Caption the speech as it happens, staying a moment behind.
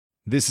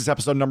This is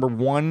episode number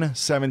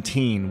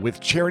 117 with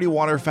Charity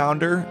Water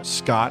founder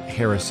Scott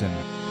Harrison.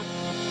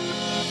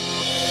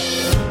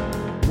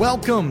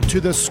 Welcome to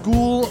the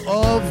School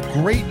of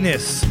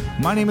Greatness.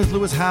 My name is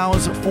Lewis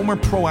Howes, former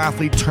pro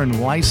athlete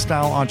turned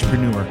lifestyle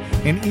entrepreneur,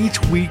 and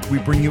each week we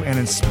bring you an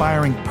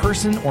inspiring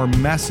person or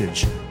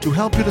message to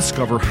help you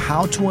discover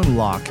how to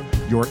unlock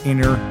your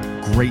inner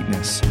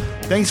greatness.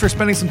 Thanks for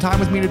spending some time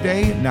with me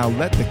today. Now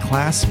let the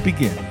class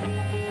begin.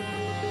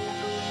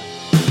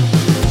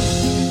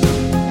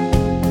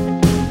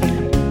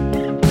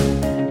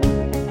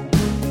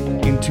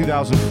 In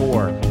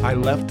 2004, I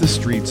left the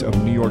streets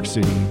of New York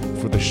City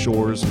for the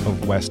shores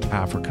of West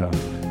Africa.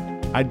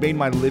 I'd made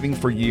my living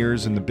for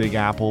years in the Big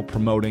Apple,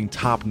 promoting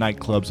top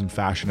nightclubs and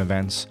fashion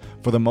events,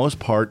 for the most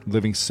part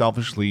living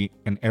selfishly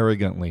and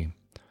arrogantly.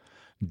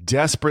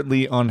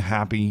 Desperately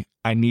unhappy,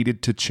 I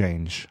needed to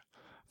change.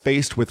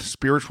 Faced with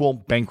spiritual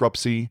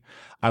bankruptcy,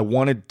 I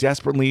wanted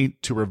desperately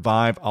to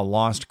revive a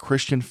lost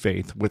Christian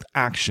faith with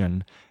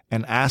action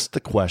and ask the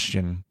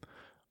question,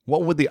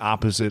 what would the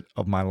opposite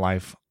of my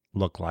life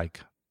look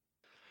like?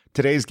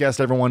 Today's guest,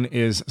 everyone,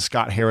 is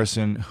Scott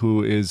Harrison,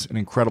 who is an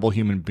incredible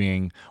human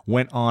being,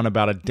 went on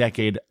about a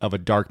decade of a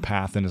dark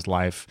path in his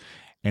life,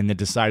 and then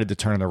decided to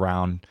turn it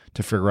around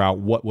to figure out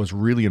what was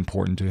really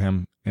important to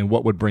him and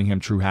what would bring him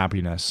true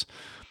happiness.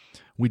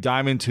 We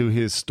dive into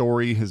his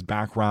story, his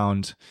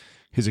background,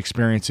 his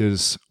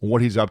experiences,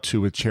 what he's up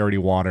to with Charity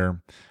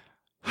Water,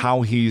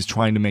 how he's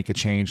trying to make a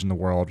change in the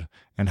world,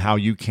 and how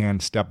you can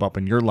step up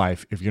in your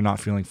life if you're not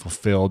feeling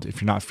fulfilled, if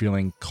you're not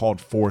feeling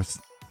called forth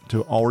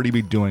to already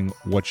be doing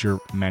what you're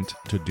meant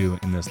to do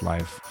in this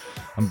life.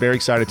 I'm very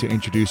excited to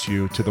introduce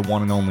you to the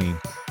one and only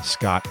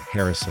Scott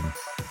Harrison.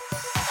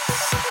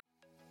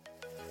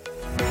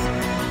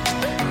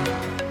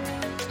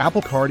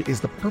 Apple Card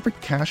is the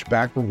perfect cash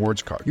back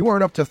rewards card. You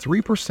earn up to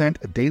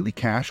 3% daily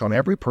cash on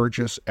every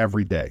purchase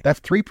every day. That's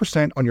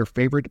 3% on your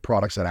favorite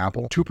products at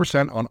Apple,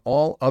 2% on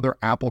all other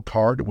Apple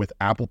Card with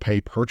Apple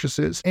Pay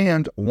purchases,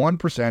 and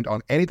 1%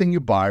 on anything you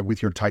buy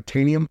with your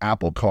titanium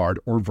Apple Card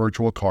or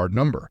virtual card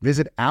number.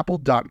 Visit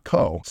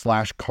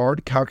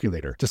apple.co/card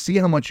calculator to see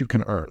how much you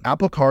can earn.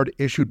 Apple Card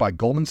issued by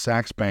Goldman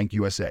Sachs Bank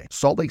USA,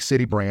 Salt Lake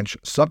City branch,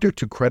 subject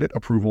to credit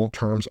approval,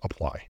 terms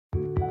apply.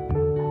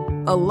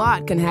 A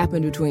lot can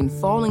happen between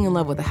falling in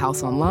love with a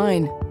house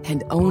online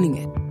and owning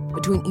it,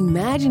 between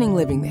imagining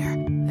living there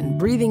and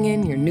breathing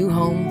in your new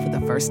home for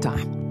the first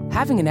time.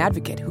 Having an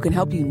advocate who can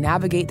help you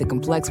navigate the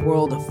complex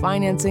world of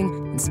financing,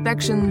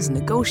 inspections,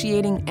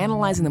 negotiating,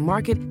 analyzing the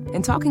market,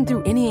 and talking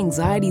through any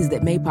anxieties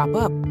that may pop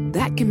up,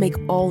 that can make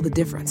all the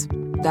difference.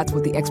 That's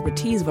what the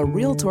expertise of a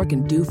Realtor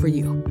can do for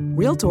you.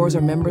 Realtors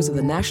are members of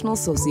the National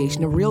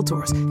Association of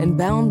Realtors and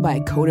bound by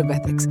a code of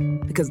ethics,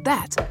 because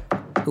that's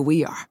who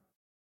we are.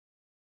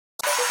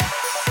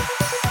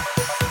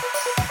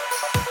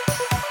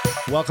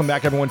 Welcome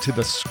back, everyone, to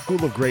the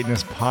School of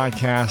Greatness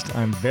podcast.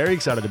 I'm very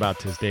excited about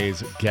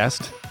today's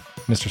guest,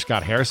 Mr.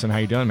 Scott Harrison. How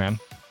you doing, man?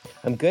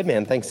 I'm good,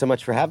 man. Thanks so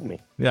much for having me.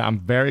 Yeah, I'm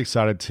very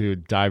excited to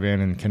dive in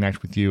and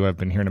connect with you. I've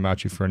been hearing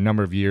about you for a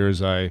number of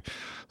years. I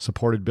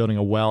supported building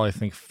a well, I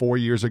think 4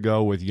 years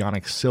ago with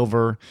Yannick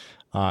Silver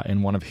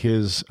in one of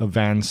his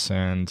events,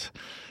 and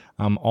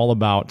I'm all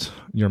about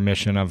your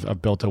mission.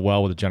 I've built a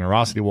well with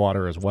Generosity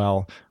Water as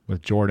well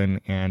with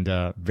Jordan, and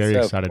very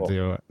excited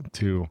cool.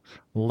 to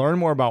learn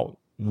more about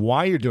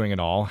why you're doing it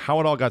all, how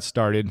it all got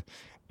started,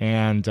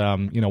 and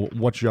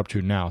what you're up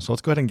to now. So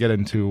let's go ahead and get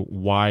into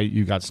why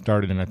you got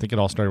started. And I think it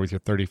all started with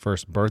your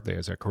 31st birthday.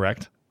 Is that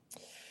correct?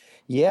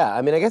 Yeah,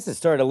 I mean, I guess it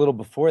started a little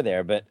before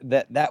there, but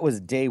that was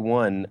day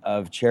one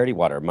of Charity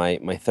Water, my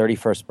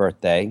 31st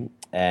birthday,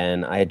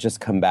 and I had just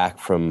come back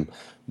from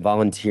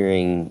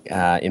volunteering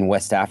in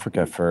West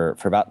Africa for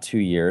about 2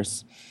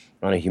 years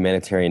on a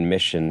humanitarian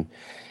mission,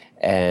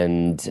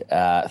 and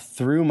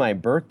through my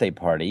birthday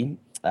party.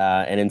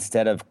 And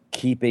instead of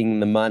keeping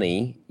the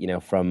money,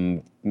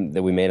 from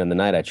that we made on the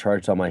night, I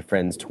charged all my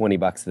friends $20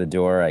 at the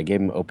door. I gave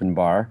them open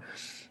bar,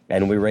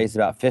 and we raised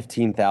about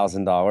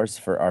 $15,000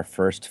 for our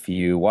first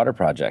few water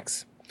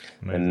projects.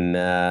 And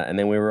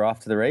then we were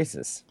off to the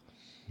races.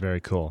 Very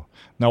cool.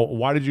 Now,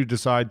 why did you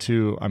decide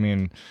to? I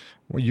mean,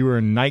 you were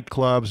in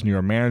nightclubs, and you were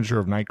a manager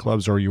of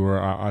nightclubs, or you were,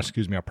 a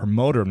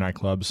promoter of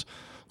nightclubs.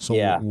 So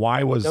yeah.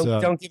 Why was?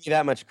 Don't give me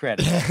that much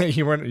credit.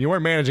 You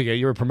weren't managing it;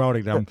 you were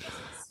promoting them.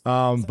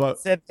 But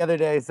said the other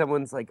day,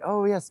 someone's like,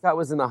 "Oh yeah, Scott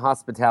was in the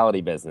hospitality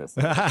business."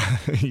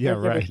 Yeah,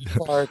 right.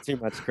 Far too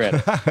much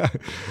credit.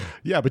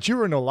 Yeah, but you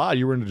were into a lot.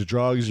 You were into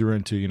drugs. You were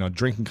into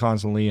drinking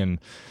constantly. And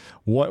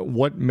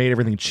what made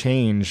everything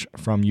change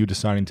from you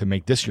deciding to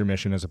make this your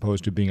mission as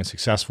opposed to being a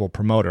successful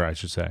promoter, I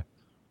should say?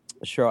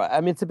 Sure. I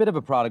mean, it's a bit of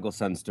a prodigal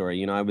son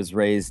story. I was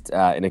raised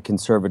in a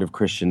conservative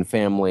Christian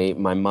family.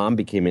 My mom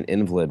became an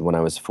invalid when I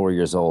was 4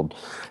 years old.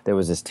 There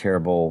was this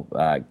terrible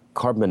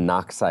carbon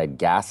monoxide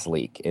gas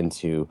leak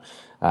into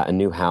a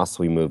new house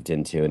we moved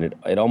into, and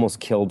it almost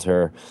killed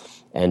her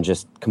and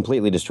just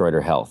completely destroyed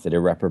her health. It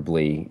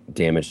irreparably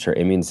damaged her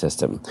immune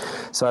system.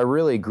 So I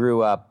really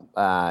grew up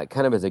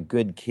kind of as a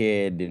good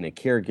kid in a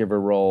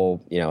caregiver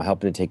role,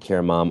 helping to take care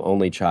of mom,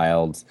 only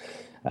child.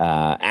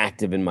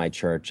 active in my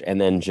church, and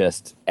then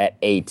just at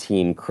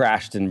 18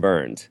 crashed and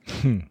burned.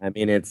 I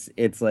mean,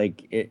 it's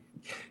like it.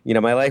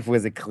 My life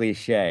was a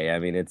cliche. I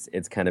mean,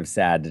 it's kind of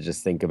sad to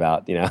just think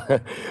about,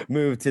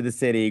 move to the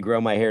city,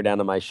 grow my hair down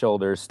to my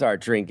shoulders,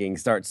 start drinking,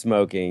 start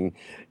smoking,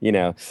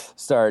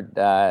 start,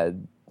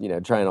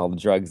 trying all the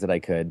drugs that I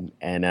could.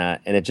 And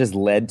it just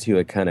led to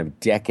a kind of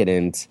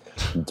decadent,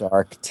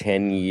 dark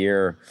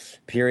 10-year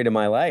period of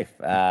my life.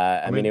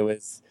 I mean, it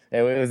was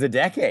a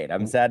decade.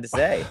 I'm sad to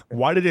say.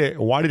 Why did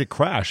it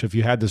crash? If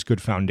you had this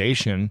good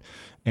foundation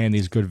and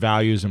these good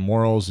values and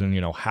morals and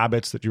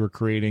habits that you were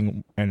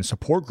creating and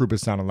support group, it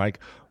sounded like,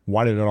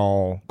 why did it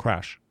all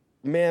crash?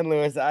 Man,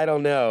 Lewis, I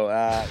don't know.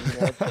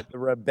 The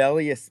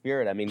rebellious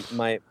spirit. I mean,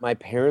 my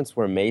parents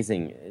were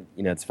amazing.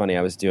 It's funny.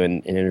 I was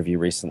doing an interview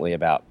recently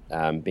about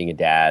being a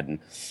dad, and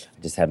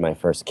I just had my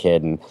first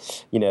kid, and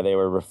they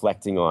were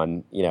reflecting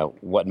on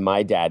what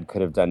my dad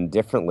could have done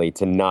differently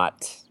to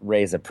not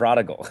raise a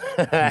prodigal.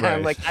 Right.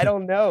 I'm like, I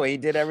don't know. He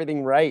did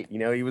everything right.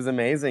 He was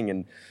amazing,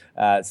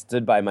 and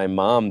stood by my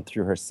mom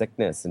through her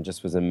sickness, and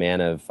just was a man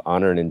of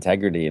honor and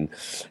integrity. And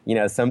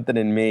something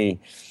in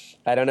me.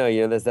 I don't know,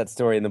 there's that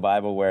story in the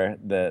Bible where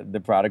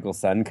the prodigal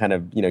son kind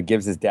of,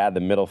 gives his dad the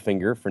middle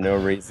finger for no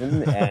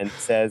reason and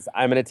says,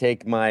 I'm going to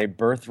take my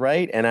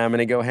birthright and I'm going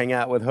to go hang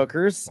out with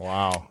hookers.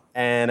 Wow.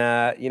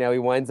 And, he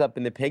winds up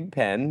in the pig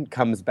pen,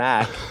 comes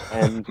back,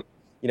 and,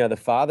 the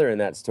father in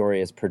that story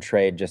is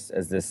portrayed just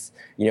as this,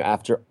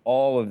 after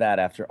all of that,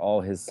 after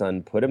all his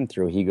son put him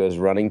through, he goes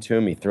running to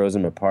him, he throws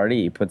him a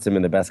party, he puts him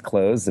in the best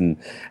clothes and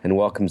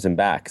welcomes him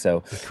back.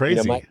 So,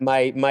 crazy.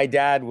 My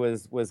dad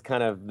was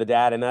kind of the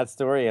dad in that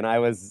story, and I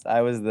was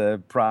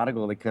the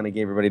prodigal that kind of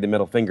gave everybody the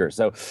middle finger.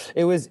 So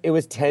it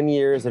was 10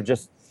 years of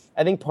just,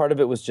 I think part of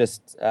it was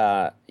just,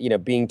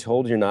 being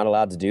told you're not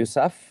allowed to do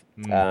stuff.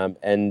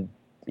 And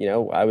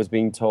I was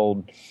being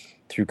told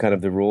through kind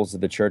of the rules of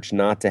the church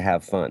not to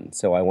have fun.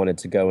 So I wanted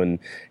to go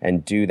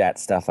and do that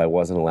stuff I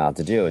wasn't allowed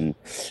to do. And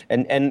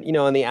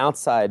on the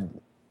outside,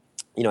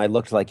 I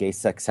looked like a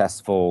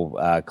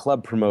successful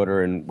club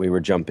promoter, and we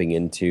were jumping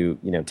into,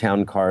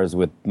 town cars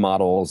with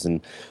models and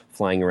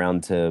flying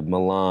around to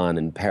Milan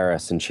and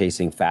Paris and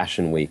chasing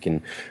Fashion Week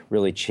and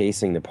really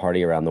chasing the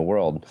party around the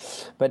world.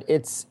 But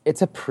it's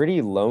a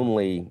pretty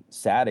lonely,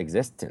 sad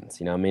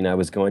existence. I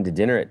was going to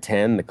dinner at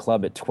 10, the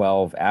club at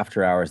 12,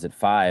 after hours at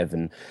 5,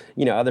 and,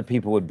 other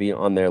people would be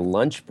on their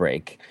lunch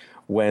break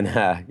when,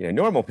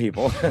 normal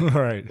people,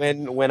 right.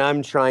 when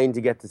I'm trying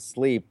to get to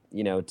sleep,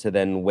 to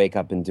then wake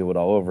up and do it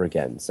all over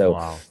again. So,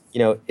 wow.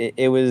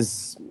 It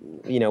was,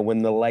 when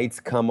the lights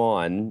come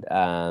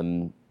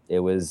on, it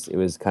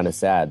was kind of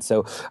sad.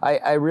 So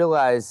I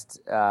realized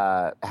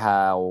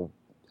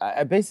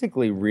I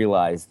basically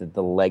realized that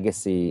the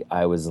legacy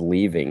I was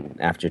leaving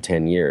after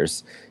 10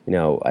 years,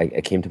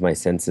 I came to my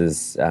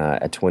senses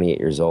at 28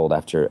 years old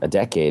after a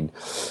decade,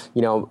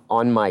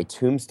 on my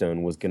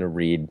tombstone was going to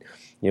read,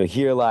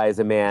 here lies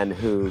a man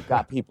who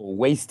got people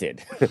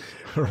wasted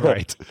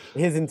right.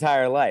 his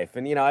entire life.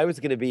 And, I was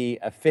going to be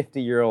a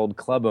 50-year-old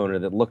club owner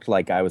that looked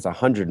like I was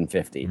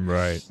 150.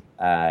 Right.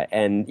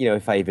 And,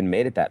 if I even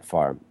made it that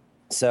far.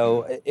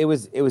 So it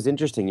was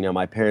interesting.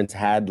 My parents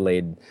had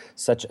laid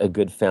such a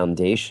good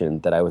foundation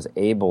that I was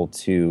able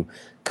to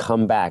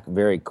come back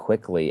very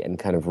quickly and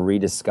kind of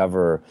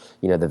rediscover,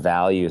 the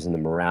values and the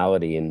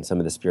morality and some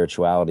of the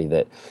spirituality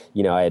that,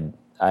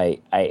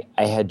 I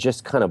had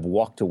just kind of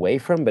walked away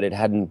from, but it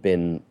hadn't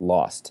been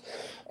lost.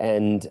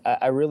 And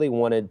I really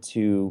wanted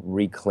to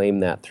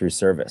reclaim that through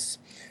service.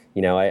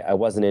 I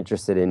wasn't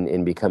interested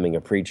in becoming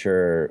a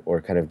preacher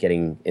or kind of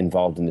getting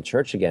involved in the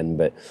church again,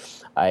 but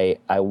I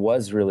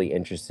was really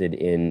interested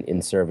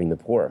in serving the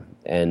poor,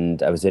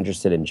 and I was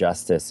interested in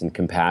justice and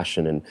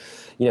compassion.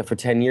 And, for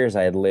 10 years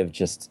I had lived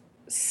just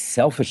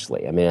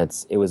selfishly. I mean,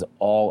 it was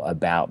all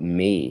about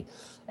me.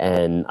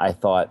 And I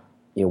thought,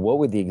 what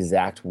would the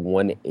exact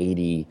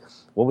 180,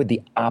 what would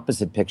the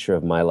opposite picture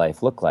of my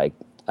life look like?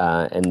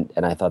 And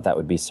I thought that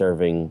would be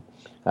serving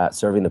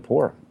the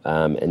poor,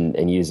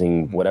 and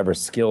using whatever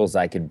skills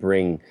I could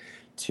bring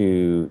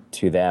to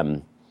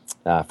them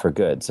for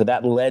good. So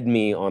that led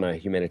me on a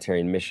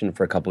humanitarian mission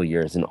for a couple of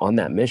years. And on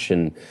that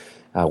mission,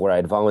 where I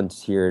had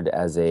volunteered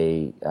as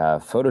a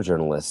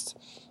photojournalist,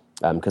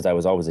 because I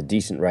was always a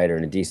decent writer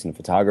and a decent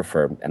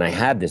photographer, and I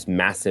had this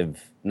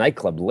massive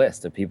nightclub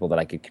list of people that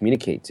I could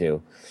communicate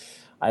to,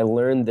 I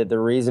learned that the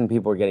reason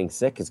people were getting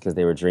sick is because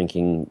they were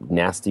drinking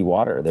nasty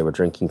water. They were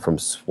drinking from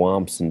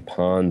swamps and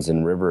ponds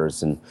and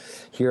rivers. And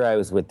here I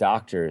was with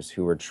doctors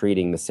who were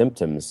treating the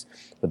symptoms,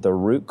 but the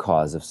root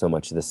cause of so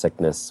much of the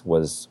sickness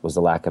was the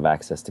lack of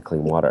access to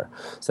clean water.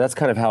 So that's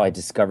kind of how I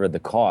discovered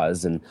the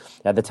cause. And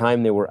at the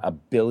time, there were 1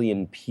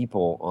 billion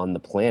people on the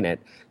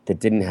planet that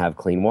didn't have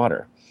clean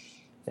water.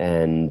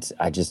 And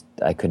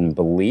I couldn't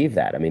believe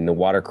that. I mean, the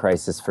water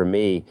crisis for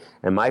me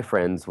and my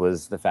friends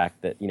was the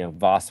fact that,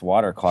 Voss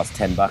water cost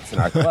 $10 in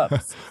our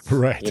clubs.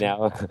 Right.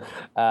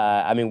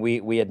 I mean,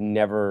 we had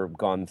never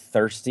gone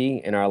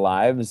thirsty in our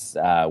lives.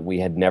 We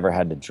had never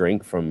had to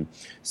drink from,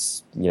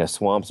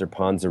 swamps or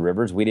ponds or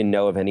rivers. We didn't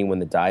know of anyone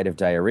that died of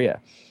diarrhea.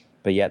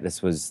 but yet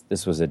this was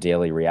a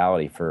daily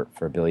reality for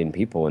a billion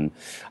people. And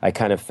I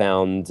kind of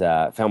found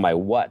my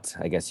what,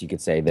 I guess you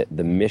could say, that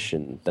the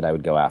mission that I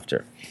would go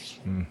after.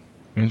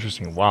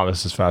 Interesting. Wow,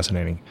 this is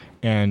fascinating.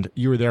 And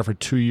you were there for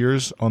 2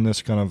 years on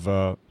this kind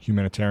of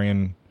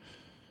humanitarian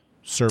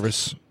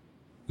service.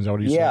 Is that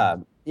what you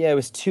said? Yeah, it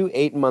was 2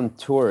 8-month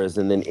tours,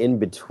 and then in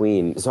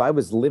between. So I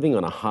was living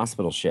on a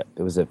hospital ship.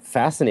 It was a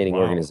fascinating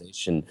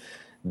organization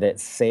that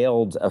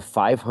sailed a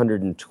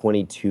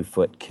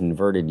 522-foot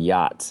converted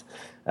yacht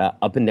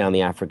up and down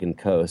the African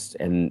coast,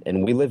 and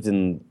we lived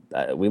in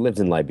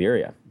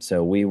Liberia.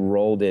 So we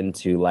rolled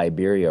into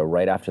Liberia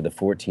right after the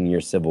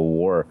 14-year civil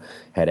war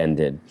had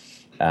ended.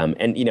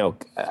 And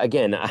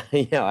again,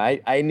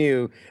 I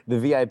knew the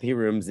VIP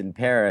rooms in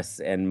Paris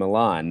and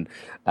Milan,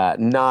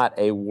 not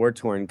a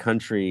war-torn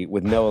country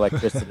with no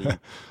electricity,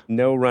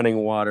 no running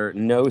water,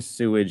 no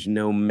sewage,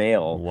 no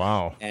mail.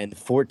 Wow. And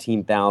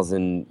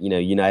 14,000,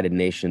 United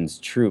Nations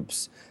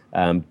troops,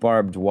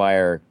 barbed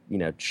wire,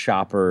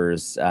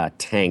 choppers,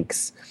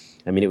 tanks.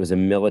 I mean, it was a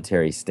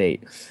military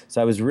state.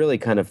 So I was really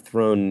kind of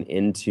thrown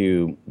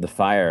into the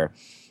fire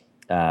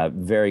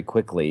very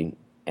quickly.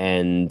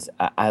 And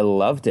I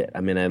loved it. I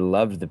mean, I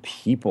loved the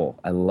people.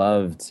 I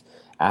loved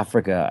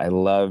Africa. I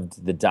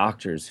loved the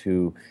doctors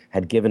who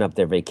had given up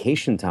their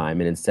vacation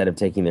time, and instead of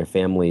taking their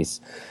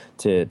families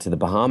to the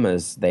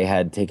Bahamas, they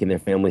had taken their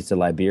families to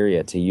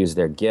Liberia to use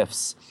their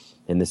gifts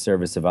in the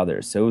service of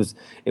others. So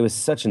it was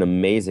such an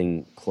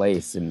amazing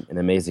place and an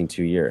amazing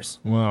 2 years.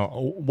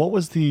 Wow. What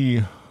was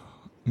the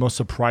most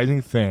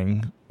surprising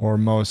thing or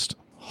most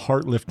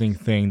heart-lifting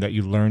thing that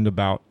you learned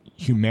about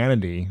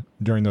humanity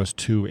during those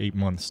 2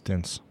 8-month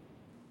stints?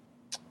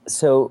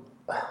 So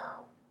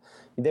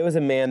there was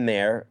a man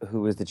there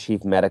who was the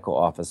chief medical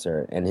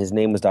officer, and his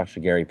name was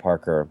Dr. Gary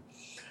Parker.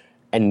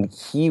 And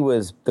he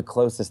was the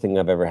closest thing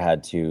I've ever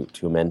had to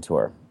a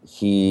mentor.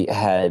 He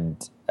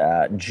had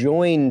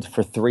joined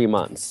for 3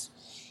 months,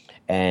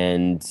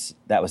 and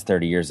that was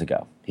 30 years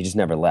ago. He just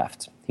never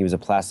left. He was a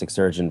plastic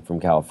surgeon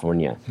from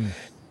California.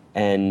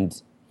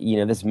 And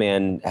this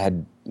man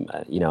had,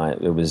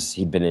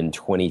 he'd been in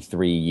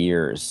 23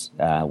 years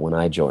when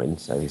I joined.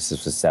 So I guess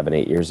this was 7,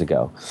 8 years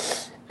ago.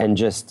 And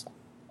just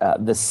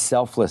the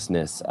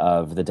selflessness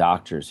of the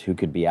doctors who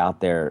could be out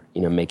there,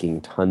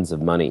 making tons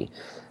of money,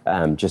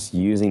 just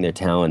using their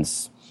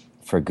talents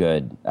for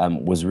good,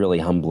 was really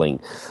humbling.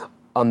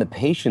 On the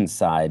patient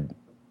side,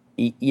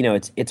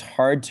 it's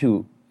hard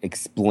to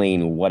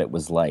explain what it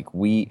was like.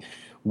 We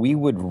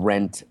would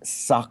rent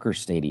soccer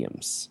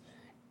stadiums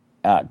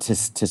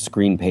to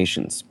screen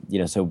patients.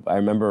 So I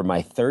remember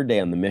my third day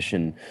on the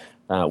mission,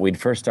 we'd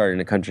first started in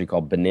a country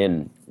called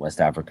Benin,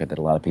 West Africa, that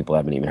a lot of people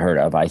haven't even heard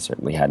of. I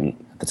certainly hadn't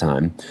at the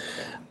time.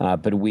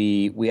 But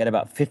we had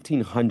about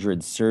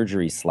 1,500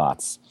 surgery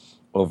slots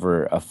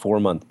over a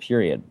 4-month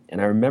period.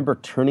 And I remember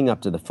turning up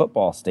to the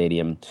football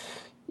stadium,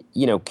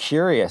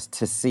 curious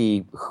to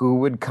see who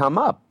would come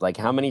up, like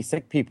how many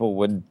sick people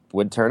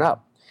would turn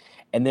up.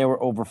 And there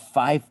were over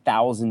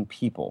 5,000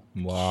 people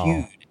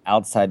queued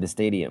outside the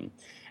stadium.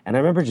 And I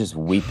remember just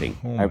weeping.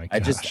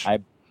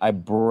 I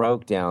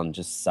broke down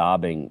just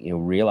sobbing,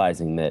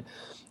 realizing that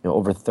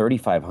over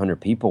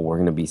 3,500 people were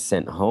going to be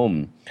sent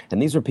home.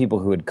 And these were people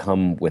who had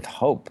come with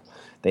hope.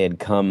 They had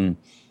come,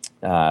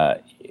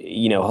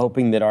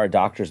 hoping that our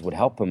doctors would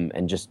help them.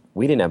 And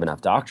we didn't have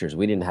enough doctors.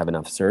 We didn't have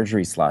enough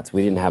surgery slots.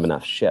 We didn't have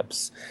enough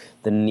ships.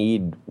 The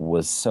need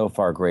was so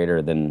far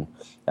greater than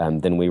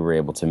we were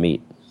able to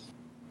meet.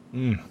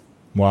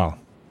 Wow.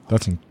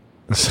 That's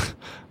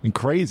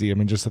crazy. I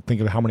mean, just to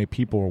think of how many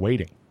people were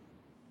waiting.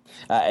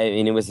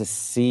 It was a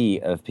sea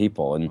of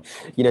people. And,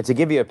 to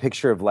give you a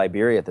picture of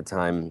Liberia at the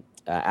time,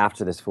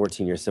 after this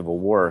 14-year civil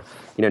war,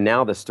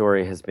 now the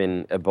story has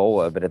been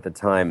Ebola, but at the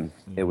time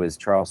it was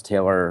Charles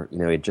Taylor, he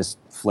had just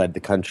fled the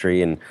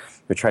country and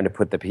we're trying to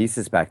put the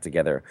pieces back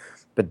together.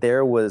 But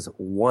there was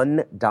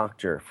one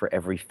doctor for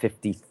every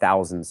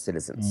 50,000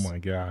 citizens. Oh my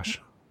gosh.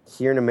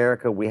 Here in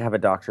America, we have a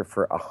doctor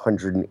for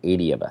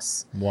 180 of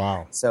us.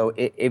 Wow. So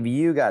if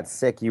you got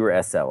sick, you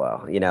were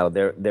SOL.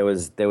 There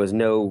was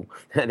no,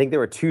 I think there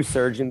were 2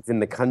 surgeons in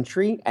the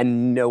country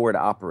and nowhere to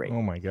operate.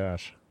 Oh my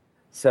gosh.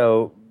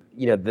 So,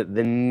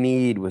 the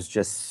need was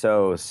just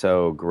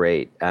so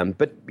great.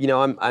 But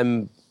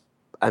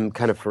I'm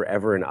kind of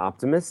forever an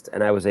optimist,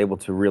 and I was able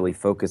to really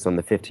focus on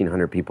the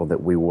 1,500 people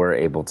that we were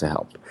able to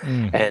help.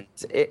 And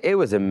it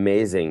was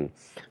amazing,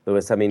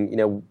 Louis. I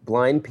mean,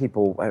 blind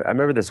people, I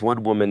remember this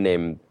one woman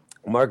named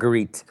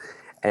Marguerite,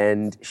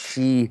 and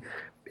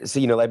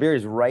Liberia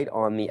is right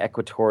on the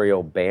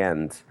equatorial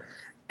band,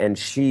 and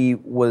she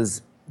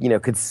was,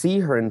 could see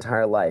her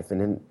entire life.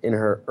 And in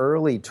her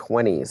early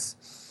 20s,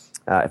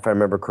 if I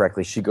remember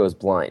correctly, she goes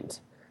blind,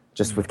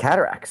 just with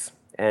cataracts.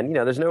 And,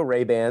 there's no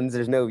Ray-Bans,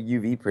 there's no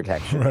UV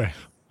protection. Right.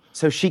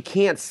 So she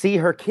can't see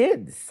her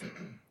kids.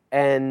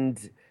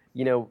 And,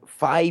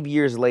 5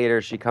 years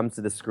later, she comes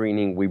to the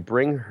screening. We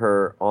bring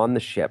her on the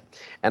ship.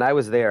 And I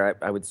was there.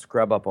 I would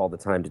scrub up all the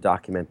time to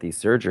document these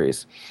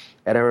surgeries.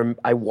 And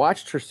I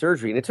watched her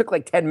surgery, and it took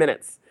like 10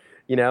 minutes.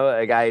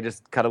 A guy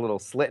just cut a little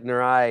slit in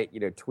her eye,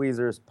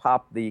 tweezers,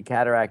 popped the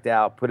cataract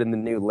out, put in the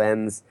new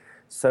lens,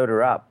 sewed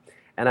her up.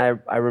 And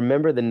I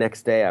remember the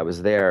next day I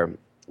was there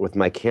with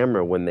my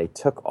camera when they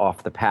took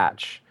off the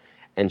patch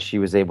and she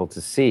was able to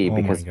see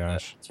because of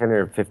the 10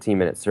 or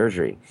 15-minute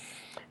surgery.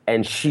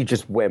 And she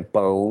just went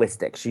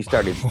ballistic. She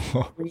started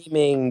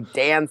screaming,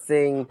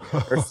 dancing.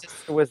 Her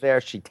sister was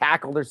there. She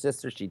tackled her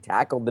sister. She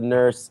tackled the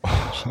nurse.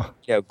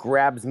 She,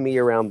 grabs me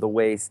around the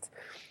waist.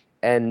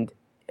 And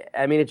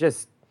I mean,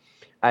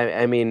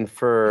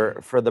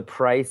 for the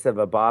price of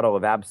a bottle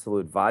of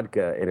Absolute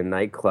vodka in a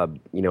nightclub,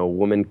 a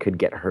woman could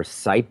get her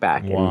sight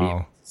back and be able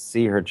to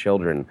see her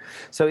children.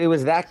 So it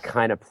was that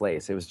kind of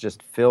place. It was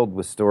just filled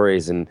with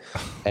stories, and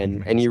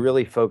you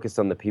really focused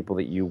on the people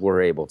that you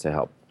were able to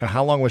help.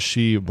 How long was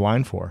she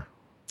blind for?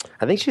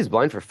 I think she's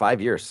blind for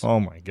 5 years. Oh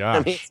my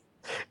gosh!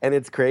 And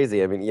it's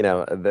crazy. I mean,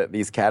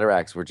 these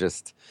cataracts were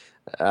just.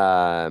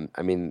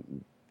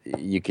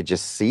 You could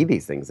just see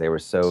these things. They were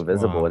so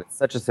visible, and it's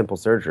such a simple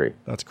surgery.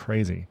 That's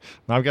crazy.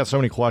 Now, I've got so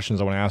many questions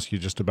I want to ask you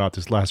just about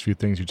this last few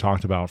things you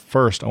talked about.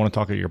 First, I want to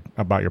talk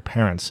about your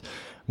parents.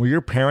 Were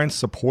your parents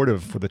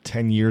supportive for the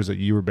 10 years that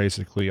you were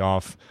basically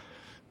off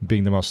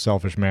being the most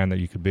selfish man that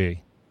you could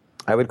be?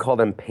 I would call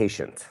them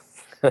patient.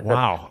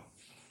 Wow.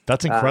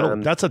 That's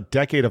incredible. That's a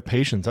decade of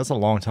patience. That's a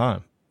long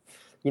time.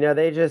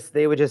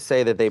 They would just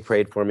say that they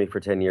prayed for me for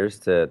 10 years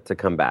to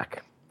come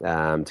back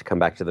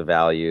to the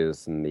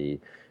values and the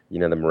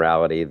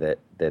morality that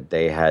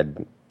they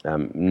had,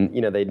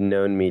 they'd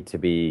known me to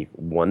be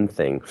one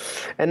thing.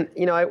 And,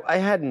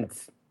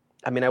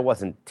 I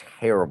wasn't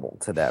terrible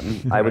to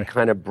them. I would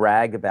kind of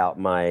brag about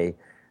my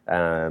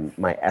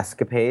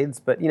escapades,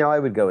 but, I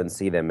would go and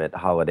see them at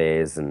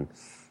holidays and,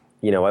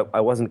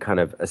 I wasn't kind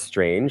of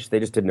estranged. They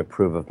just didn't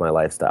approve of my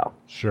lifestyle.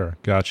 Sure.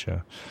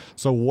 Gotcha.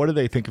 So what do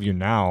they think of you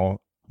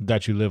now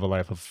that you live a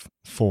life of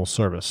full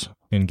service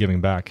in giving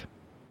back?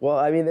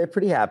 Well, they're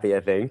pretty happy, I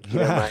think.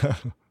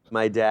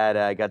 My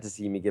dad got to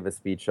see me give a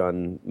speech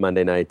on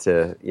Monday night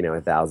to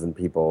 1,000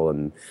 people,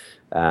 and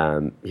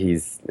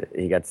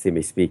he got to see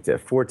me speak to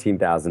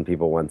 14,000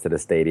 people once at a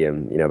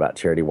stadium, about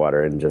charity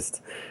water, and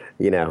just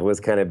was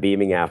kind of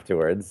beaming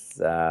afterwards.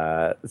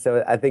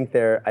 So I think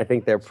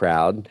they're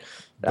proud.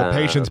 The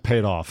patience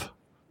paid off.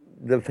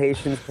 The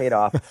patience paid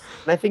off, and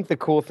I think the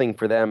cool thing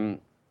for them,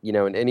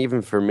 and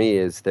even for me,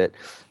 is that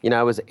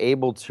I was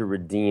able to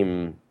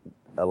redeem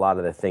a lot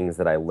of the things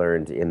that I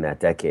learned in that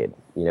decade.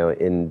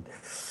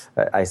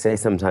 I say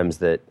sometimes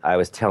that I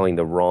was telling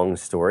the wrong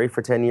story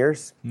for 10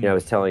 years. I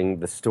was telling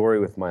the story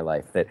with my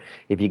life, that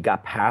if you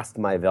got past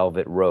my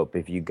velvet rope,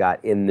 if you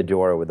got in the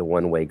door with a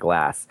one-way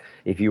glass,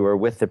 if you were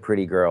with the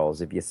pretty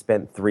girls, if you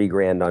spent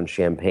 $3,000 on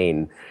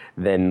champagne,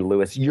 then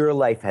Louis, your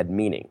life had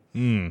meaning.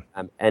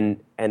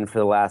 And for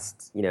the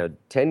last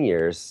 10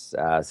 years,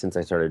 since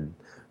I started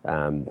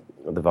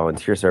the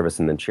volunteer service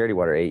and then charity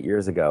water 8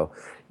 years ago,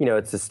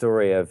 it's a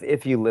story of,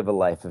 if you live a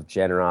life of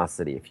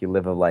generosity, if you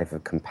live a life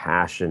of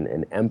compassion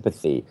and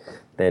empathy,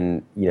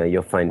 then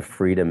you'll find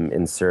freedom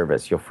in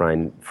service. You'll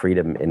find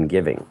freedom in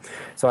giving.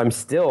 So I'm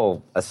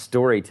still a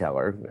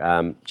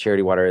storyteller.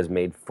 Charity Water has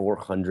made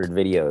 400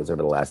 videos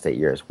over the last 8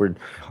 years.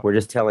 We're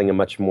just telling a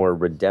much more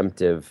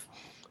redemptive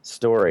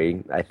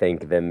story, I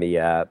think, than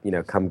the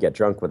come get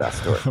drunk with us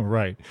story.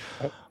 Right.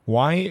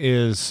 Why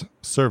is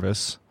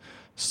service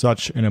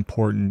such an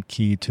important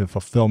key to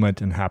fulfillment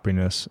and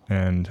happiness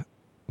and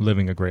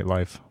living a great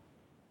life?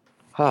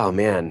 Oh,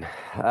 man.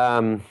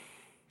 I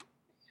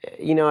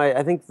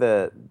think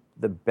the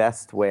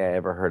best way I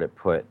ever heard it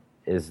put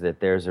is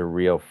that there's a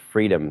real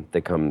freedom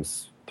that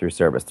comes through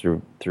service,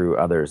 through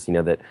others,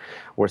 that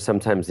we're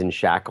sometimes in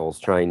shackles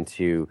trying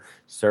to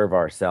serve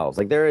ourselves.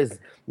 Like there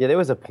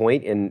was a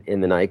point in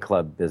the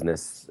nightclub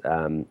business,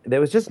 there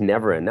was just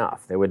never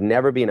enough. There would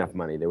never be enough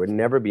money. There would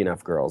never be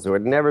enough girls. There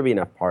would never be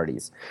enough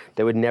parties.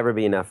 There would never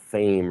be enough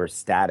fame or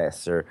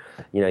status, or,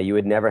 you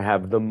would never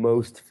have the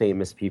most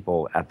famous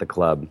people at the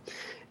club.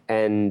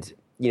 And,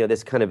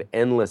 this kind of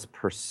endless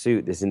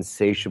pursuit, this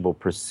insatiable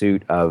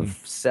pursuit of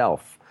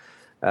self,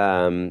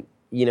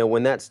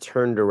 when that's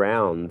turned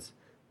around,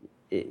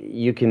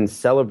 you can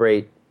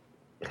celebrate.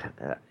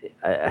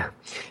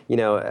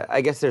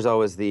 I guess there's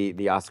always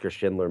the Oscar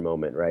Schindler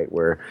moment, right?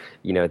 Where,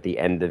 at the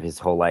end of his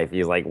whole life,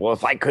 he's like, well,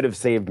 if I could have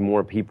saved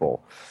more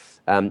people.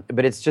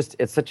 But it's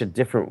such a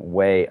different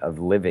way of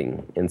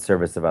living in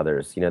service of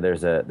others.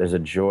 There's a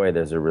joy,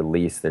 there's a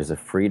release, there's a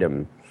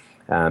freedom.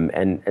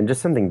 And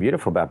just something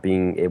beautiful about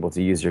being able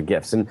to use your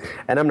gifts. And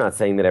I'm not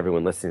saying that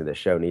everyone listening to this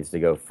show needs to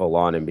go full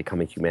on and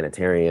become a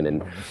humanitarian.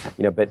 And,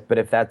 but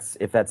if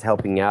that's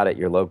helping out at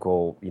your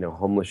local,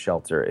 homeless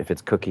shelter, if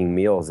it's cooking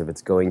meals, if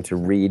it's going to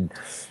read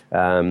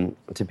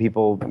to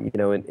people,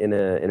 in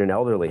an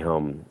elderly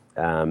home,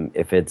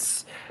 if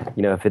it's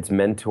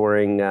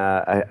mentoring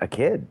a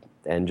kid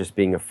and just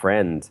being a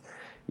friend,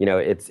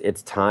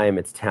 it's time,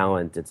 it's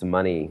talent, it's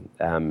money.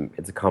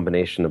 It's a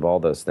combination of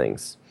all those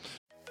things.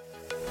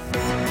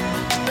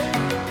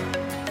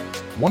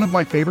 One of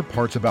my favorite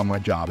parts about my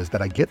job is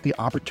that I get the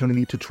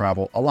opportunity to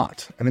travel a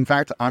lot. And in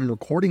fact, I'm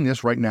recording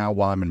this right now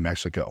while I'm in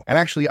Mexico. And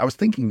actually, I was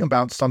thinking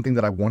about something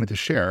that I wanted to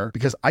share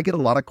because I get a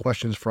lot of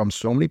questions from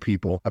so many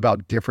people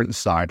about different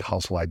side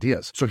hustle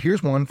ideas. So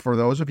here's one for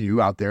those of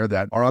you out there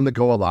that are on the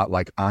go a lot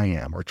like I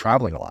am, or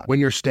traveling a lot. When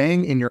you're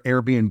staying in your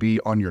Airbnb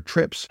on your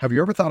trips, have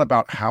you ever thought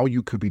about how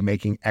you could be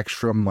making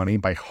extra money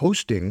by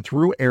hosting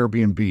through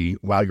Airbnb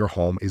while your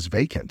home is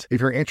vacant?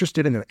 If you're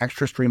interested in an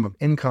extra stream of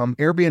income,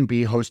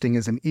 Airbnb hosting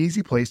is an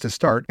easy place to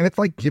start, and it's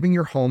like giving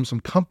your home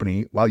some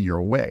company while you're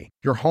away.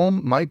 Your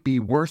home might be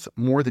worth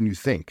more than you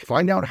think.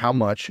 Find out how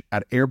much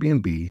at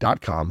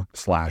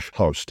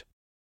airbnb.com/host.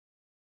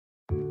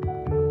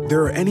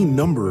 There are any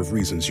number of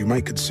reasons you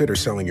might consider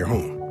selling your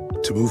home.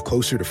 To move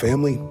closer to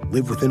family,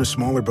 live within a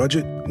smaller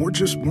budget, or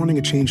just wanting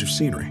a change of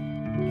scenery.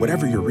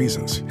 Whatever your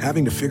reasons,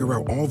 having to figure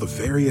out all the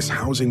various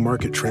housing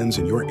market trends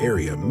in your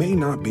area may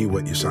not be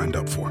what you signed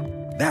up for.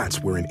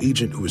 That's where an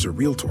agent who is a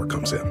realtor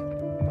comes in.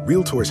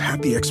 Realtors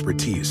have the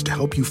expertise to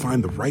help you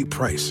find the right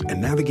price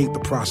and navigate the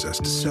process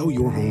to sell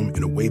your home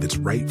in a way that's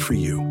right for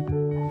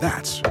you.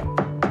 That's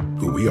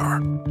who we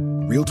are.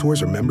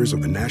 Realtors are members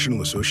of the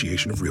National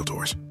Association of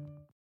Realtors.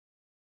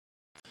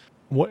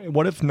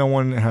 What if no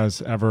one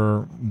has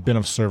ever been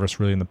of service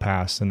really in the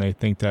past, and they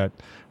think that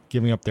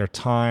giving up their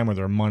time or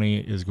their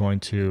money is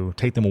going to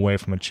take them away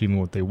from achieving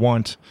what they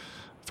want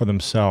for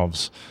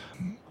themselves?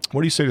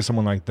 What do you say to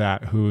someone like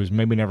that who's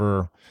maybe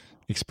never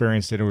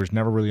experienced it or has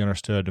never really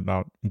understood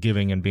about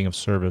giving and being of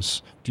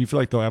service? Do you feel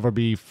like they'll ever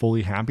be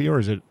fully happy, or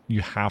is it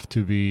you have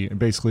to be,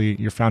 basically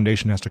your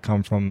foundation has to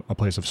come from a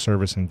place of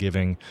service and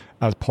giving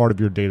as part of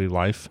your daily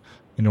life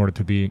in order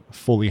to be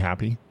fully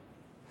happy?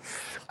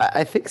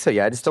 I think so,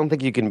 yeah. I just don't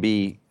think you can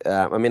be,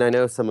 I mean, I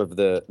know some of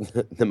the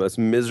the most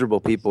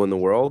miserable people in the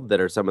world that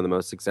are some of the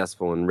most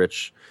successful and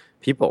rich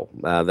people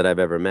that I've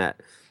ever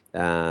met.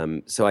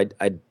 So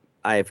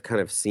I've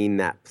kind of seen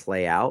that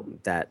play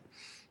out, that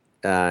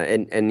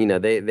and you know,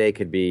 they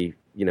could be,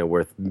 you know,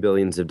 worth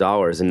billions of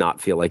dollars and not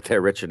feel like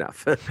they're rich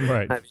enough.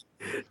 Right. I mean,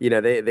 you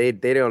know, they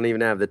don't even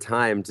have the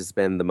time to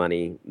spend the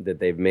money that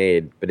they've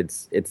made, but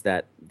it's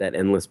that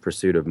endless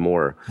pursuit of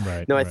more.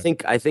 Right. No,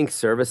 right. I think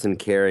service and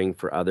caring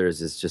for others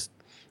is just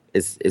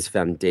is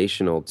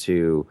foundational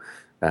to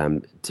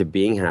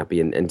being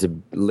happy and to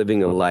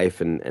living a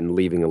life and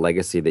leaving a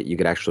legacy that you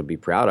could actually be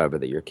proud of, or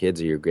that your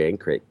kids or your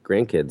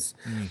grandkids,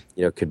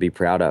 you know, could be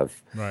proud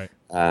of. Right.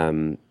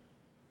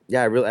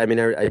 Yeah,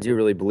 I do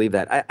really believe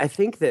that. I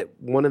think that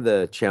one of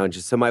the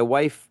challenges, so my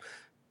wife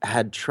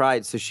had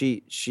tried, so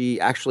she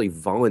actually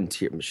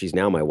volunteered. She's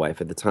now my wife.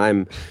 At the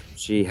time,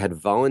 she had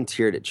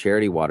volunteered at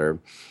Charity Water,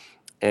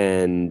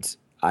 and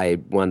I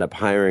wound up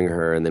hiring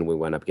her, and then we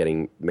wound up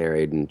getting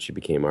married, and she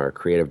became our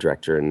creative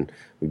director, and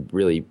we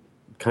really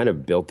kind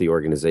of built the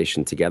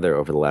organization together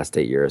over the last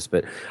 8 years.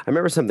 But I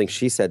remember something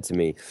she said to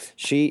me.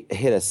 She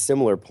hit a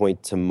similar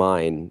point to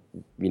mine,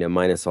 you know,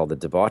 minus all the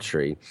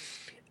debauchery.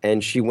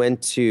 And she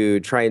went to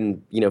try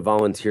and, you know,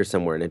 volunteer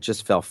somewhere, and it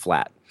just fell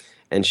flat.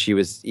 And she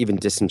was even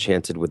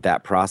disenchanted with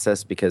that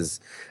process because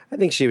I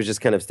think she was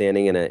just kind of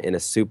standing in a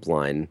soup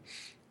line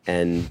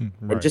and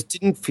Right. just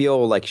didn't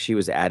feel like she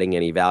was adding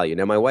any value.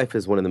 Now, my wife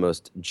is one of the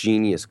most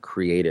genius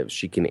creatives.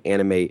 She can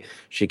animate,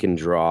 she can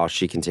draw,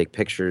 she can take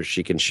pictures,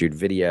 she can shoot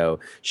video,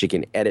 she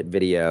can edit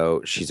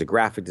video. She's a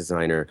graphic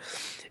designer.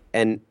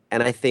 And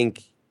I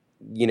think,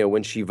 you know,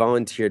 when she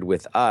volunteered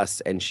with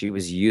us and she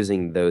was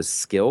using those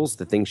skills,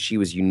 the things she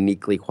was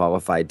uniquely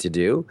qualified to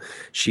do,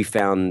 she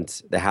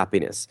found the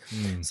happiness.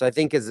 So I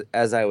think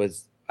as I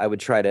would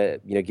try to,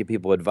 you know, give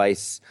people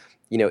advice,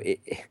 you know,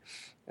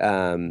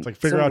 It's like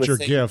figure out your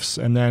gifts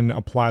and then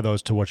apply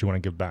those to what you want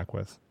to give back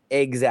with.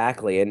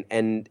 Exactly.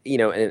 And you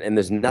know, and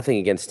there's nothing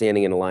against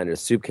standing in a line at a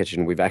soup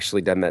kitchen. We've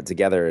actually done that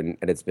together, and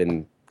it's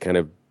been kind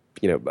of,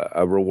 you know,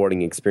 a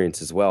rewarding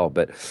experience as well.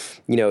 But,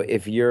 you know,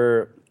 if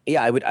you're,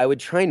 yeah, I would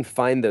try and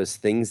find those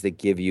things that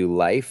give you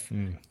life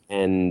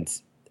and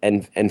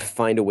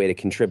find a way to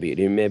contribute.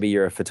 And maybe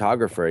you're a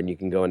photographer and you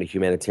can go on a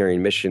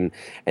humanitarian mission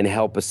and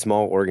help a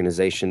small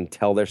organization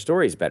tell their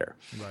stories better,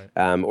 Right.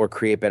 or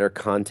create better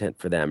content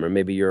for them. Or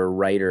maybe you're a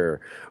writer,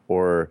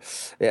 or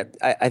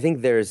I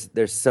think there's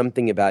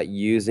something about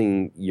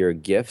using your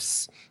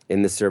gifts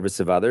in the service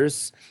of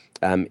others,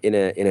 in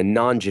a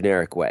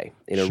non-generic way,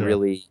 in a Sure.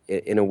 really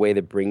in a way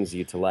that brings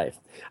you to life.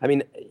 I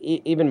mean,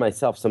 even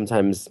myself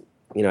sometimes,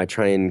 you know, I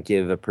try and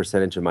give a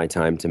percentage of my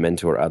time to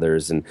mentor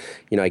others. And,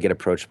 you know, I get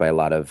approached by a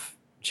lot of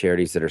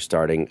charities that are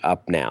starting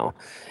up now.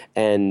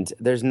 And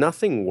there's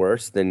nothing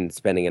worse than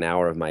spending an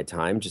hour of my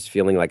time just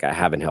feeling like I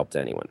haven't helped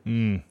anyone,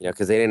 you know,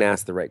 because they didn't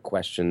ask the right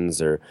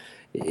questions, or,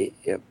 you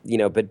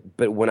know, but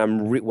when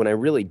when I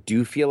really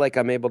do feel like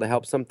I'm able to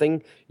help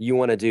something, you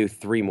want to do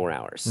 3 more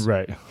hours.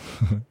 Right.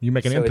 You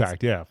make an So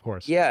impact. Yeah, of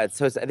course. Yeah,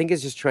 so I think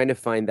it's just trying to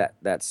find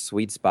that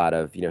sweet spot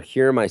of, you know,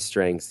 here are my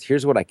strengths.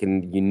 Here's what I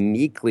can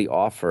uniquely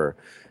offer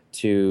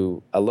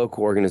to a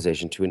local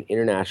organization, to an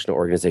international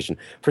organization.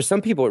 For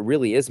some people, it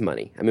really is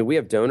money. I mean, we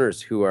have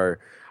donors who are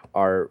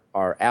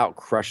out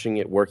crushing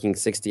it, working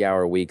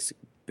 60-hour weeks,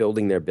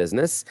 building their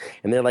business.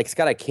 And they're like,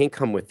 Scott, I can't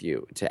come with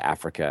you to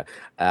Africa.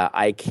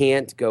 I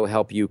can't go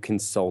help you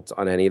consult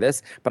on any of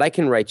this, but I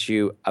can write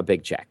you a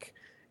big check.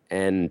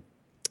 And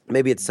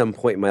maybe at some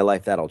point in my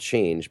life that'll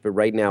change. But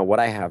right now, what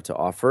I have to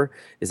offer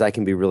is I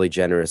can be really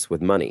generous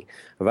with money.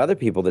 I have other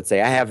people that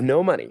say, I have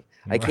no money.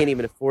 I can't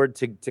even afford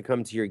to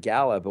come to your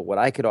gala. But what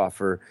I could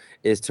offer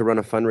is to run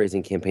a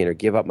fundraising campaign or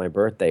give up my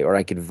birthday, or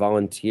I could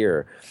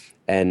volunteer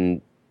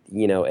and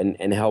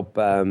help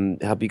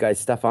you guys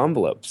stuff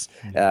envelopes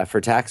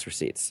for tax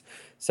receipts.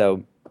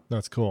 So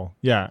that's cool.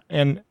 Yeah.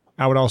 And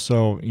I would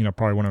also,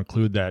 probably want to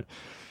include that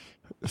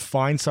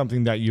find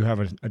something that you have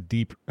a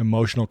deep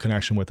emotional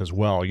connection with as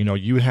well.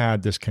 You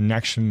had this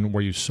connection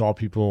where you saw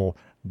people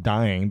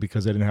dying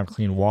because they didn't have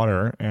clean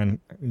water and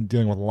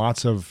dealing with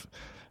lots of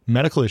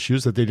medical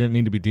issues that they didn't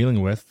need to be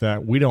dealing with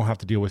that we don't have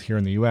to deal with here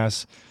in the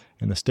U.S.,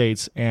 in the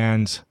States.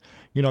 And,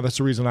 that's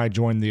the reason I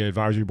joined the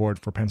advisory board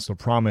for Penn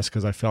Promise,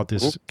 because I felt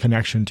this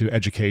connection to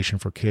education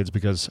for kids,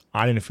 because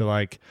I didn't feel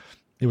like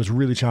it was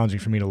really challenging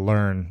for me to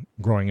learn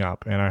growing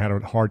up. And I had a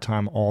hard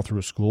time all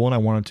through school, and I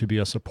wanted to be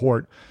a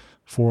support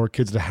for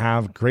kids to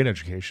have great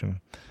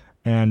education.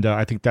 And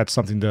I think that's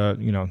something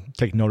to,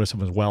 take notice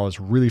of as well, is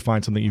really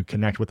find something you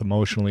connect with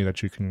emotionally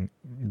that you can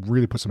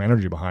really put some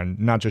energy behind,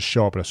 not just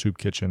show up at a soup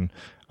kitchen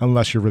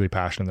unless you're really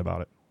passionate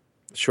about it.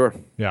 Sure.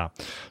 Yeah.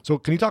 So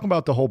can you talk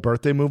about the whole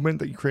birthday movement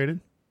that you created?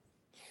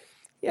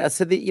 Yeah.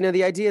 So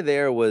the idea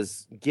there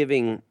was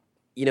giving,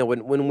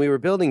 when we were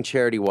building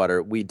Charity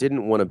Water, we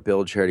didn't want to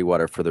build Charity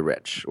Water for the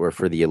rich or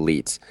for the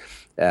elite.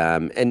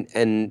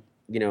 And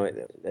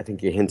I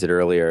think you hinted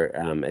earlier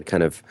at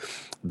kind of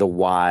the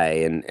why,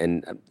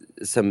 and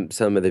some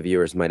of the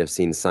viewers might have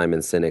seen Simon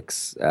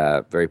Sinek's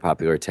very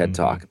popular TED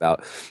Talk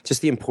about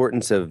just the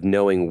importance of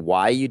knowing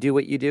why you do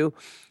what you do,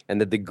 and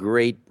that the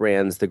great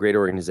brands, the great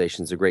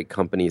organizations, the great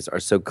companies are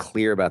so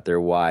clear about their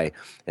why,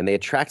 and they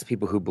attract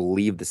people who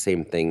believe the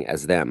same thing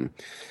as them.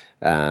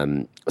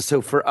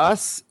 So for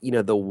us,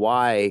 the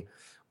why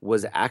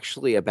was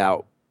actually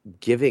about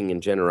giving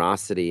and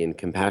generosity and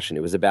compassion.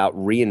 It was about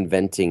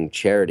reinventing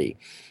charity.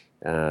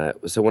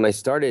 So when I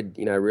started,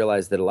 I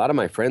realized that a lot of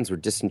my friends were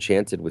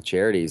disenchanted with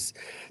charities.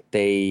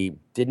 They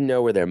didn't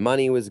know where their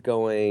money was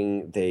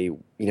going. They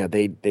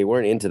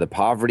weren't into the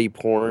poverty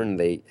porn.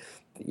 They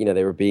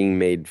were being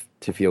made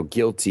to feel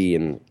guilty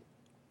and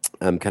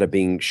kind of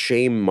being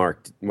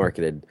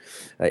marketed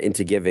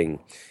into giving.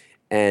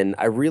 And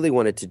I really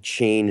wanted to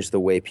change the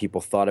way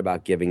people thought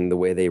about giving, the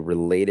way they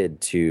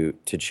related to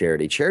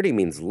charity. Charity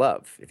means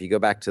love. If you go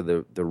back to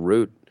the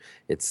root,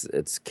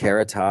 it's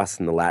caritas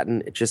in the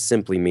Latin. It just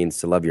simply means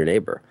to love your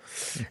neighbor.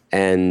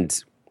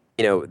 And,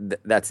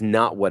 that's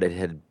not what it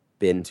had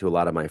been to a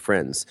lot of my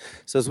friends.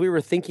 So as we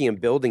were thinking and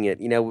building it,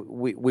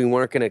 we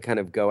weren't going to kind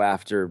of go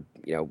after,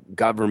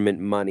 government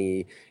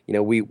money.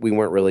 We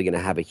weren't really going to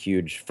have a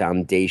huge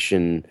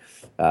foundation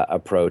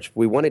approach.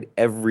 We wanted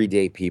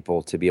everyday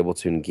people to be able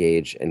to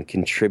engage and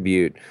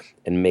contribute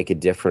and make a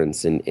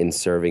difference in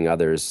serving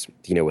others,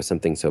 with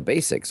something so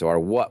basic. So our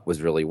what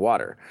was really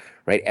water,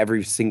 right?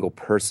 Every single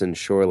person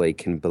surely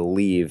can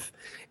believe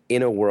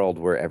in a world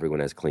where everyone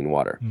has clean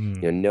water.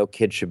 No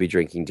kid should be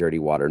drinking dirty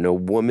water. No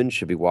woman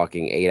should be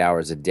walking 8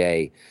 hours a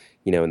day,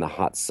 in the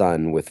hot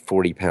sun with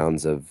 40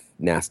 pounds of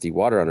nasty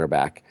water on her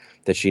back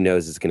that she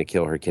knows is going to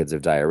kill her kids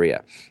of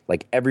diarrhea.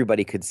 Like,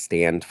 everybody could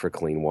stand for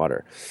clean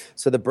water.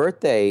 So the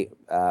birthday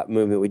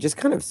movement,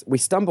 we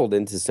stumbled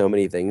into so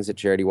many things at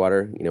Charity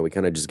Water. We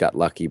kind of just got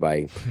lucky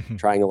by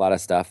trying a lot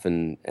of stuff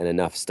and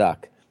enough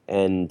stuck.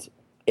 And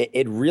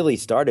it really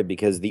started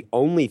because the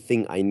only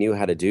thing I knew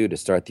how to do to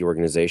start the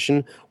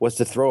organization was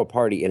to throw a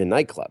party in a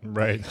nightclub.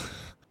 Right.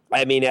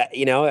 I mean, I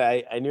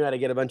knew how to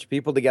get a bunch of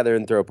people together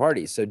and throw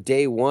parties. So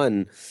day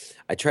one,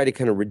 I tried to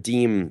kind of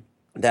redeem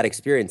that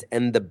experience.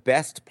 And the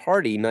best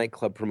party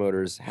nightclub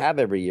promoters have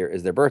every year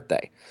is their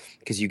birthday,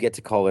 because you get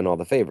to call in all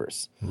the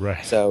favors.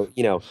 Right. So,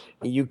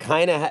 you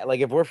kind of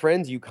like, if we're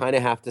friends, you kind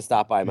of have to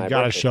stop by my birthday.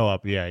 You got to show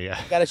up. Yeah. You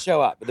got to show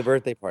up at the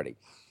birthday party.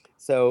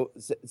 So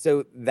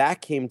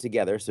that came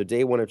together. So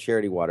day one of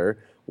Charity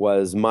Water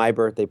was my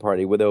birthday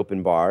party with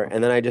open bar.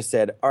 And then I just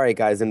said, all right,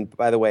 guys, and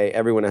by the way,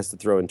 everyone has to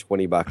throw in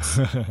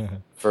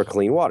 $20 for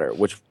clean water,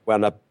 which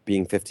wound up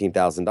being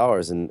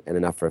 $15,000 and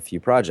enough for a few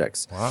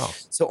projects. Wow.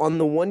 So on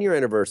the 1 year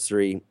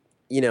anniversary,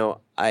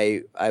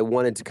 I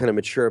wanted to kind of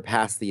mature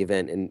past the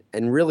event,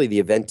 and really the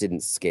event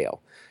didn't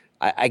scale.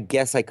 I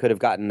guess I could have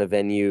gotten a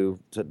venue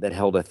that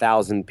held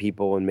 1,000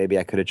 people, and maybe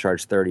I could have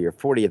charged 30 or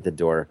 40 at the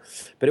door,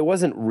 but it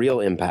wasn't real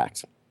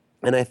impact.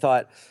 And I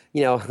thought,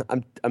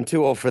 I'm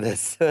too old for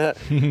this.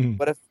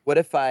 What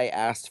if I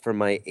asked for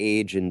my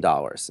age in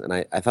dollars? And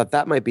I thought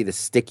that might be the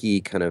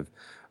sticky kind of,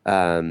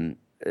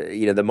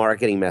 the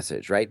marketing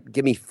message, right?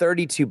 Give me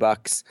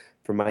 $32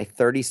 for my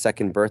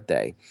 32nd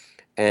birthday,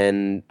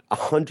 and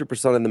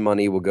 100% of the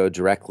money will go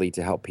directly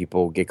to help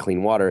people get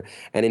clean water.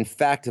 And in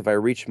fact, if I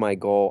reach my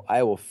goal,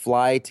 I will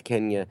fly to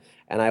Kenya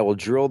and I will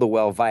drill the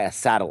well via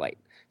satellite.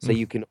 So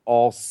you can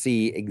all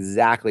see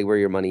exactly where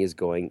your money is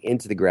going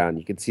into the ground.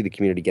 You can see the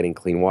community getting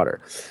clean water.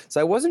 So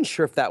I wasn't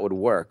sure if that would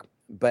work,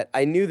 but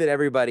I knew that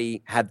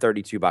everybody had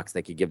 $32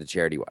 they could give to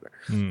charity water.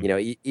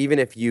 Even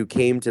if you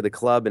came to the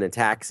club in a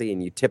taxi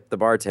and you tipped the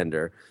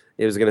bartender,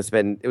 it was going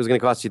to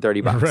cost you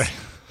 $30 Right.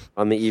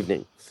 on the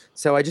evening.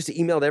 So I just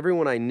emailed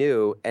everyone I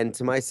knew, and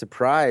to my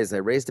surprise, I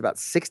raised about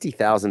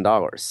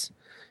 $60,000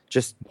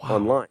 just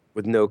online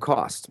with no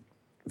cost.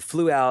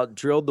 Flew out,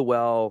 drilled the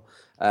well.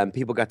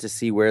 People got to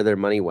see where their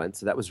money went,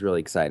 so that was really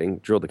exciting.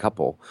 Drilled a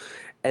couple.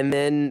 And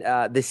then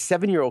this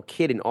 7-year-old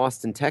kid in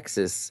Austin,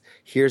 Texas,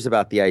 hears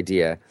about the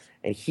idea,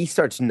 and he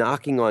starts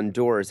knocking on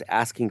doors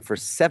asking for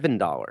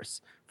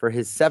 $7 for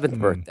his 7th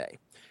birthday.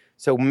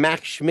 So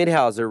Max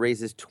Schmidhauser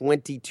raises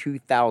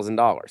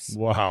 $22,000.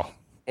 Wow.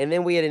 And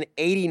then we had an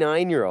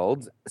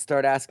 89-year-old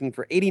start asking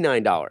for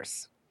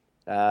 $89.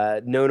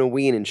 Nona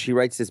Ween, and she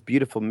writes this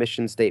beautiful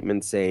mission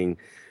statement saying,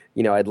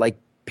 I'd like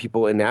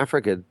people in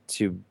Africa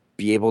to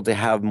be able to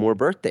have more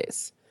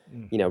birthdays.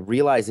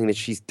 Realizing that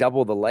she's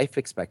double the life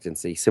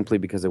expectancy simply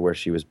because of where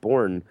she was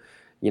born,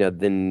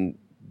 than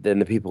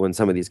the people in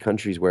some of these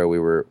countries where we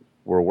were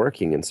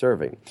working and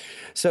serving.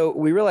 So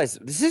we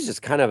realized this is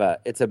just kind of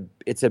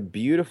it's a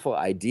beautiful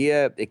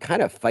idea. It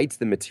kind of fights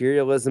the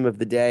materialism of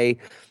the day.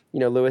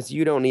 Louis,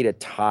 you don't need a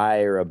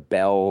tie or a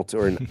belt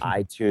or an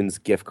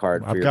iTunes gift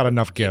card. I've got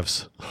enough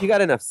gifts. You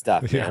got enough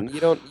stuff, man.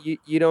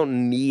 You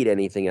don't need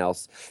anything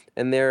else.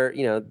 And there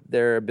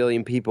are a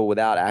billion people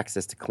without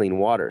access to clean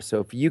water. So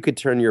if you could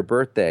turn your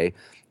birthday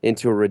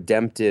into a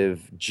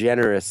redemptive,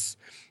 generous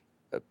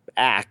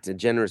act, a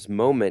generous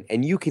moment,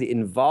 and you could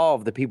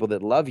involve the people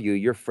that love you,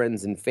 your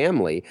friends and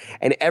family,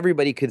 and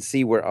everybody could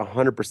see where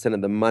 100%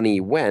 of the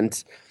money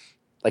went.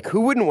 Like,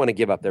 who wouldn't want to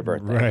give up their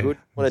birthday? Right. Who would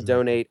want to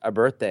donate a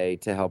birthday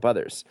to help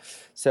others?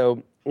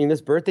 So, this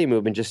birthday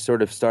movement just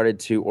sort of started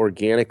to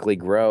organically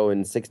grow,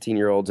 and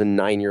 16-year-olds and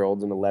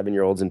 9-year-olds and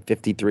 11-year-olds and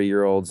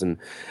 53-year-olds and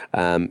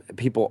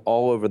people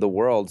all over the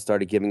world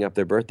started giving up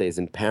their birthdays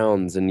in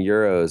pounds and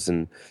euros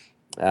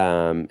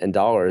and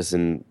dollars,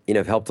 and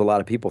have helped a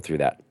lot of people through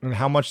that. And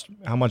how much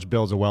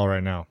builds a well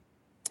right now?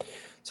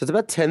 So it's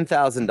about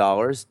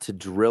 $10,000 to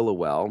drill a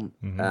well.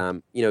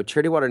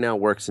 Charity Water now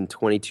works in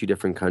 22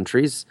 different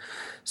countries,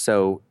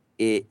 so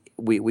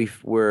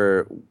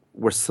we're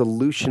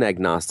solution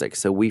agnostic.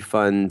 So we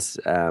fund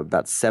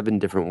about 7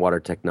 different water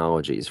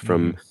technologies,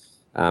 from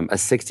a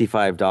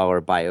 $65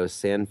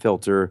 biosand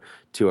filter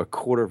to a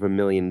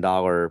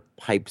 $250,000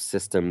 pipe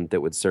system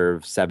that would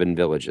serve 7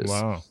 villages.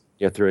 Wow.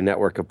 Through a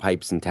network of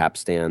pipes and tap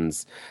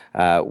stands.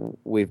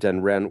 We've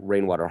done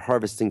rainwater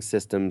harvesting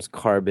systems,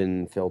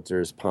 carbon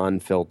filters,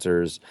 pond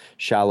filters,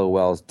 shallow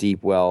wells,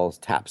 deep wells,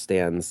 tap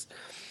stands.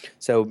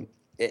 So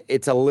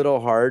it's a little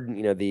hard.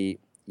 There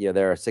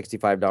are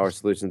 $65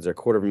 solutions, there are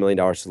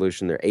 $250,000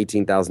 solution, there are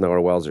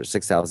 $18,000 wells, or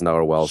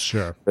 $6,000 wells.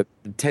 Sure. But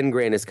 10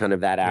 grand is kind of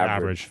that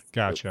average.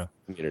 Gotcha.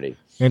 Community.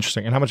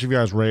 Interesting. And how much have you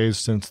guys raised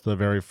since the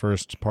very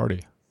first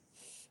party?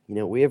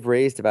 We have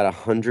raised about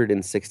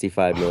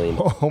 $165 million.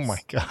 Oh my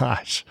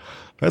gosh.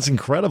 That's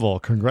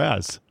incredible.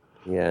 Congrats.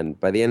 Yeah, and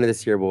by the end of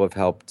this year, we'll have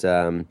helped,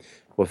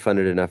 we'll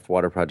funded enough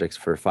water projects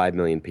for 5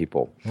 million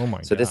people. Oh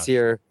my So gosh. this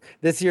year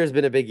has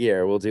been a big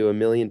year. We'll do 1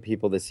 million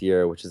people this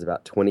year, which is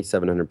about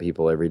 2,700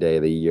 people every day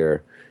of the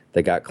year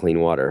that got clean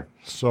water.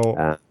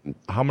 So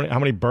how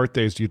many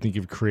birthdays do you think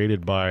you've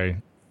created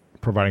by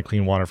providing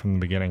clean water from the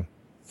beginning?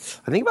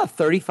 I think about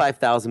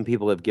 35,000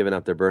 people have given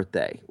up their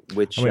birthday,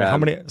 which... how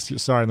many,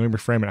 sorry, let me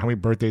reframe it. How many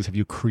birthdays have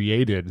you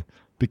created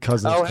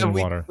because of clean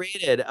water?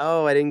 Created?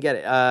 Oh, I didn't get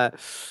it.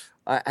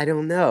 I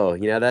don't know.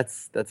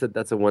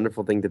 That's a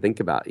wonderful thing to think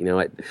about.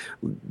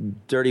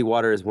 Dirty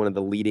water is one of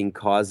the leading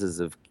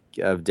causes of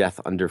death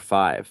under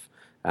 5,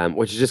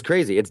 which is just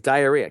crazy. It's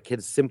diarrhea.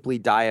 Kids simply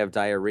die of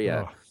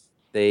diarrhea. Oh.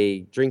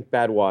 They drink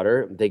bad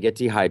water, they get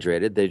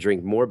dehydrated, they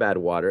drink more bad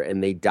water,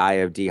 and they die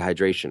of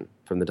dehydration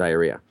from the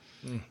diarrhea.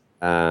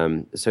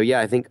 So yeah,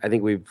 I think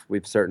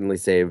we've certainly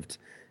saved,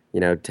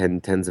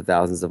 tens of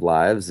thousands of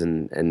lives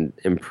and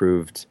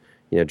improved,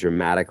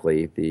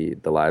 dramatically the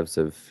lives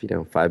of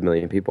 5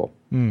 million people.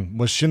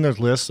 Was Schindler's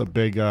List a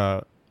big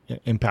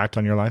impact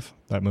on your life,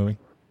 that movie?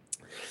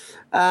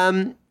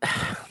 That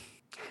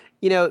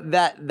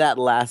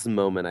last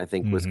moment I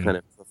think was kind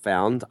of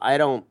profound. I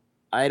don't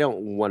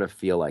want to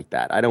feel like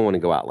that. I don't want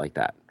to go out like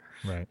that.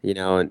 Right.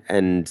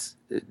 And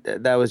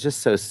that was just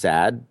so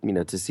sad,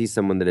 to see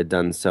someone that had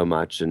done so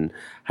much and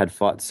had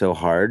fought so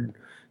hard,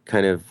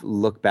 kind of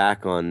look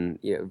back on,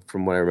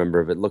 from what I remember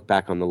of it, look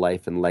back on the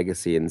life and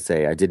legacy and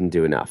say, I didn't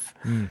do enough.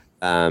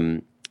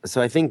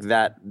 So I think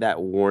that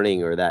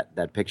warning, or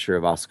that picture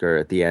of Oscar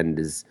at the end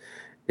is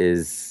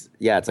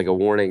it's like a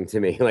warning to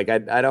me. Like,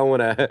 I don't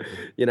want to,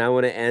 I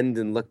want to end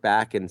and look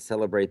back and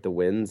celebrate the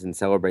wins and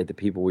celebrate the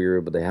people we were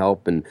able to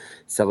help and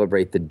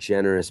celebrate the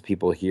generous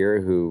people here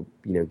who,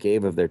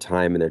 gave of their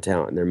time and their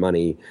talent and their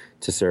money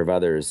to serve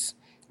others.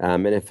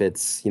 And if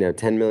it's,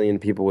 10 million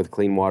people with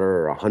clean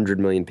water, or 100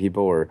 million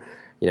people, or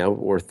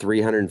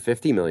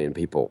 350 million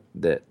people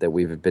that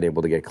we've been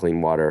able to get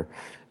clean water,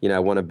 I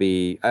want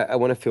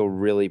to feel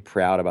really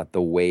proud about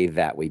the way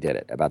that we did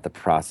it, about the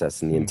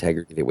process and the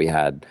integrity that we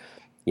had,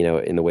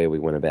 in the way we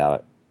went about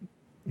it.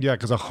 Yeah,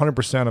 because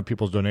 100% of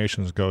people's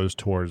donations goes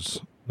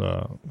towards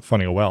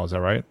funding a well. Is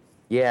that right?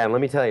 Yeah, and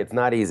let me tell you, it's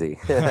not easy.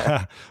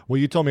 Well,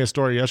 you told me a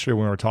story yesterday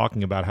when we were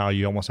talking about how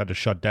you almost had to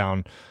shut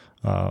down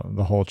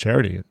the whole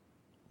charity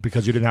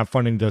because you didn't have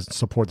funding to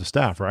support the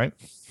staff, right?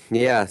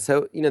 Yeah.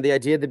 So, the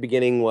idea at the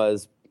beginning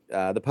was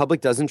the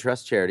public doesn't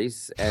trust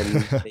charities,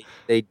 and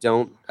they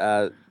don't,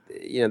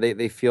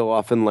 they feel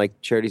often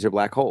like charities are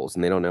black holes,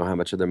 and they don't know how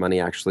much of their money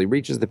actually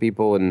reaches the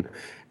people and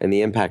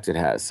the impact it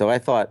has. So I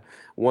thought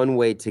one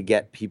way to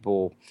get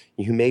people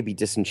who may be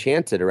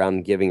disenchanted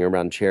around giving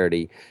around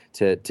charity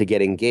to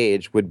get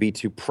engaged would be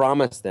to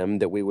promise them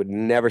that we would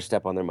never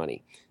step on their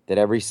money, that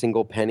every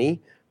single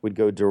penny would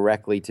go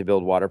directly to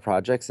build water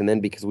projects. And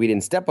then because we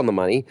didn't step on the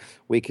money,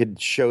 we could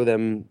show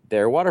them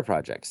their water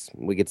projects.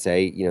 We could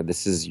say,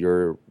 this is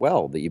your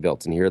well that you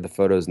built, and here are the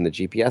photos and the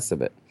GPS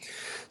of it.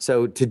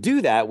 So to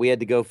do that, we had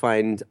to go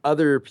find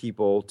other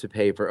people to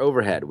pay for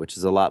overhead, which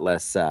is a lot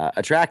less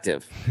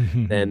attractive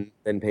than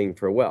paying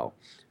for a well.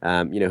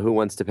 Who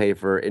wants to pay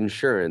for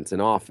insurance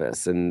and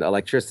office and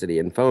electricity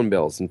and phone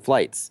bills and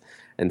flights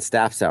and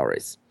staff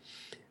salaries?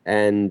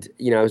 And,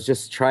 I was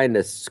just trying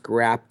to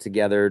scrap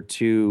together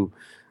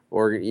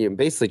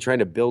basically trying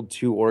to build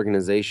two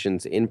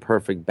organizations in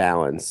perfect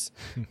balance,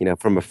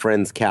 from a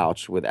friend's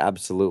couch with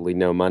absolutely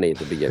no money at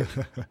the beginning.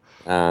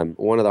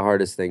 One of the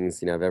hardest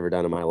things, I've ever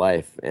done in my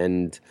life.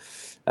 And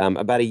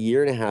about a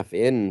year and a half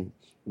in,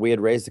 we had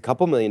raised a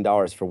couple $1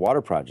 million for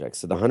water projects.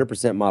 So the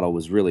 100% model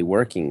was really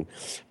working,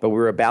 but we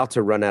were about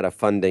to run out of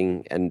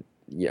funding and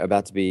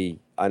about to be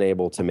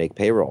unable to make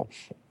payroll.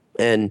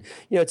 And,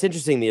 it's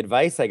interesting, the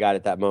advice I got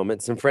at that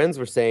moment, some friends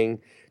were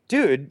saying,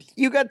 dude,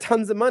 you got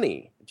tons of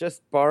money.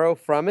 Just borrow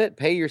from it,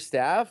 pay your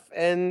staff,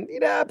 and,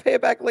 pay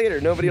it back later.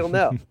 Nobody will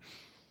know.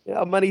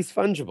 Money's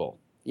fungible.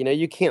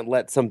 You can't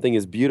let something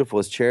as beautiful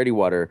as charity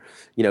water,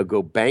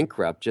 go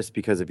bankrupt just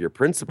because of your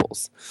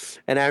principles.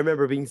 And I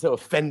remember being so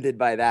offended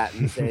by that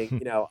and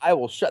saying, I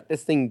will shut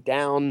this thing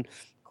down,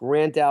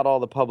 grant out all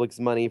the public's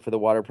money for the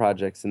water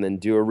projects, and then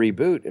do a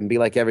reboot and be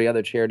like every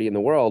other charity in the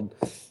world.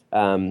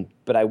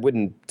 But I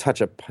wouldn't touch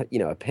a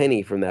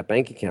penny from that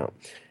bank account.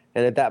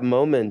 And at that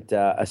moment,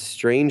 a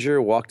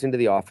stranger walked into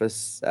the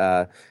office,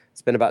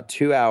 spent about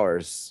 2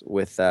 hours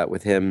with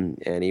him,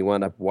 and he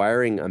wound up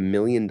wiring $1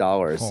 million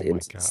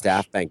into the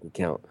staff bank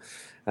account,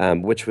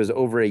 which was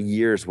over a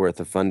year's worth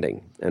of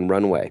funding and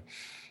runway.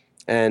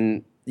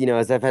 And,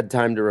 as I've had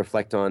time to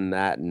reflect on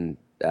that, and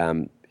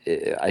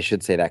I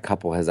should say that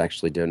couple has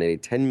actually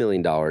donated $10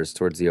 million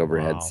towards the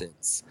overhead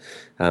since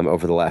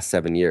over the last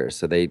 7 years.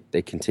 So they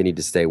continue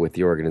to stay with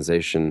the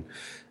organization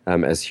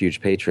as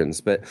huge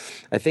patrons. But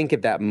I think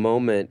at that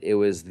moment, it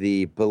was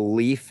the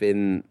belief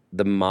in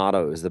the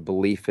mottos, the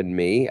belief in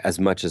me as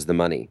much as the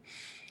money,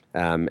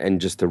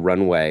 and just the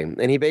runway.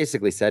 And he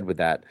basically said with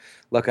that,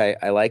 look,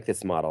 I like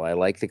this model. I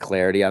like the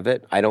clarity of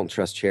it. I don't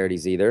trust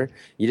charities either.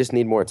 You just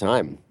need more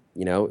time.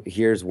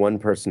 Here's one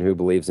person who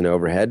believes in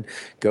overhead.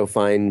 Go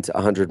find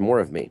 100 more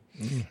of me.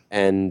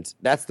 And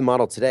that's the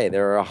model today.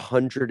 There are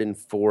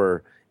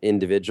 104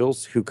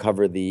 individuals who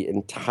cover the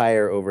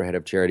entire overhead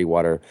of charity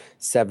water,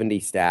 70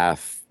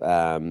 staff,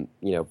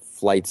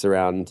 flights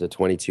around to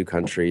 22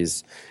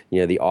 countries,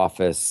 the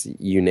office,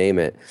 you name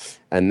it.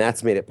 And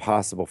that's made it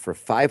possible for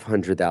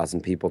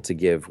 500,000 people to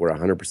give where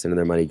 100% of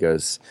their money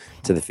goes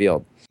to the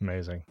field.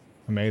 Amazing.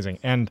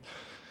 And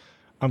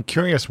I'm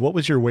curious, what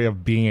was your way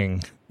of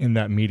being in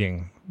that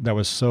meeting that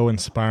was so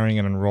inspiring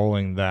and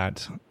enrolling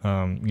that,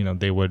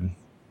 they would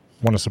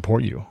want to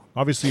support you?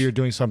 Obviously, you're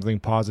doing something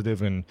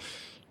positive and,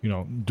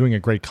 doing a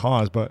great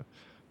cause, but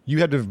you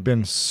had to have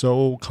been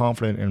so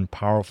confident and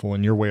powerful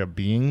in your way of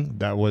being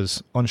that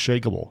was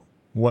unshakable.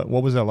 What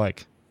was that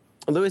like?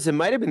 Louis, it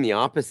might have been the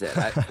opposite.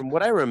 From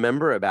what I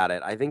remember about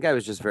it, I think I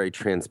was just very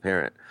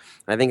transparent.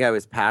 I think I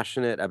was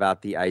passionate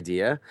about the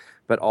idea,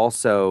 but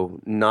also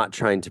not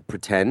trying to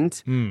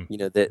pretend,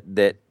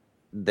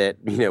 that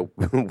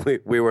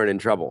we weren't in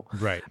trouble.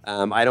 Right.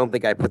 I don't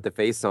think I put the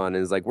face on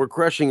and was like, we're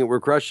crushing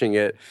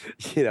it,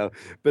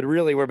 but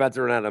really we're about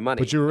to run out of money.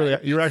 But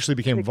you actually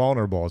became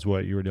vulnerable is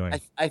what you were doing.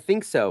 I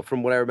think so.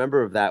 From what I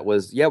remember of that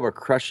was, we're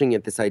crushing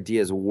it. This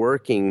idea is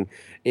working.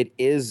 It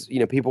is,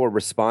 people are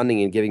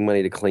responding and giving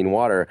money to clean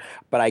water,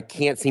 but I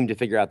can't seem to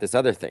figure out this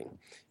other thing.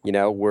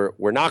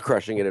 We're not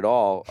crushing it at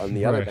all on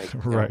the other bank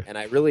account. Right. And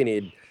I really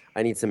need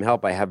some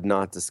help. I have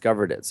not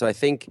discovered it. So I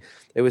think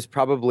it was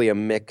probably a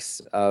mix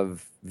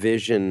of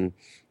vision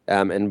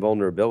and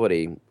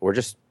vulnerability, or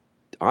just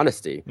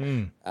honesty.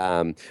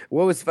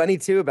 What was funny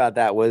too about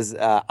that was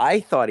I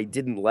thought he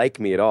didn't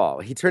like me at all.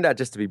 He turned out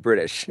just to be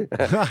British.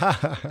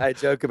 I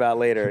joke about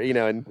later,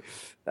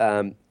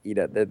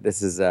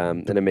 this is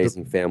an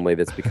amazing family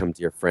that's become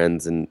dear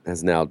friends and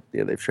has now,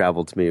 they've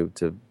traveled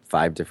to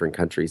 6 different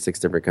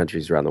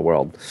countries around the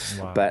world.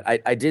 Wow. But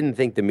I didn't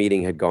think the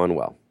meeting had gone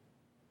well.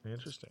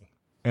 Interesting.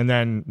 And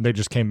then they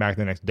just came back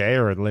the next day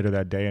or later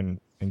that day and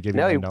gave you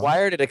No, he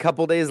wired it a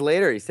couple days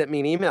later. He sent me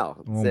an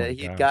email.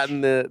 He'd gotten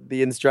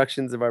the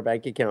instructions of our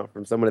bank account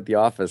from someone at the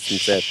office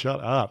and said,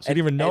 "Shut up." So you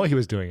didn't even know he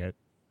was doing it.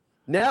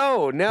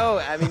 No.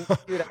 I mean,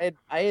 dude,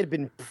 I had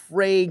been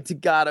praying to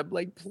God. I'm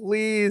like,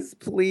 please,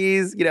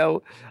 please,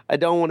 I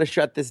don't want to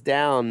shut this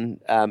down.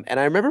 And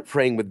I remember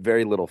praying with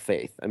very little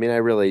faith. I mean,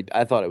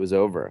 I thought it was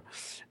over.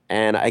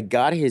 And I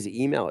got his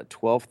email at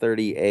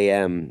 12:30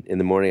 a.m. in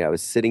the morning. I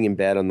was sitting in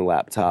bed on the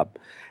laptop,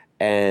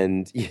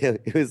 and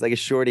it was like a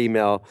short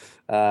email.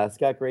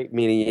 Scott, great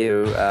meeting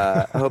you.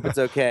 I hope it's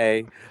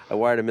okay. I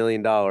wired $1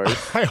 million.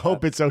 I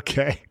hope it's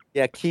okay.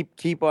 Yeah,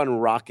 keep on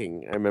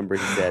rocking, I remember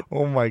he said.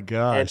 Oh my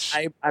gosh.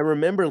 And I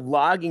remember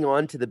logging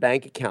on to the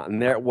bank account,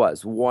 and there it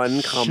was,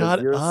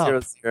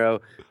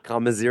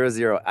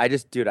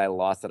 1,000,000. I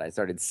lost it. I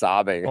started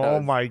sobbing. Oh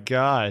my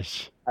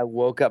gosh. I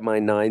woke up my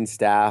 9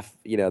 staff,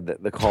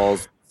 the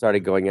calls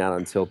started going out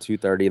until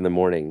 2:30 in the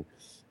morning.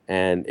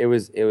 And it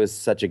was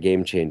such a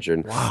game changer.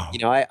 And, wow.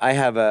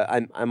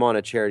 I'm on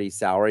a charity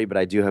salary, but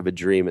I do have a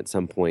dream at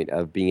some point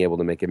of being able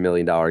to make $1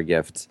 million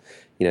gift,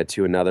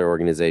 to another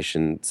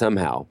organization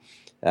somehow,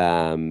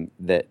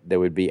 that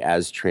would be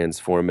as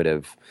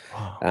transformative.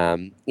 Wow.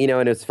 And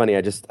it's funny.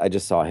 I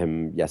just saw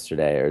him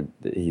yesterday, or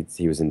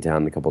he was in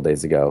town a couple of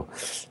days ago,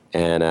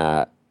 and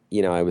I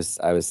was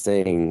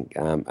saying,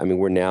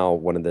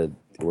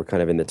 we're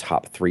kind of in the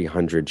top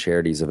 300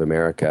 charities of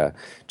America,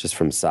 just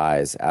from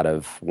size, out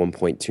of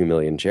 1.2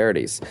 million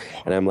charities.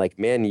 And I'm like,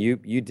 man,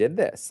 you did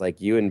this.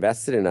 Like, you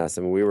invested in us.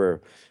 I mean, we were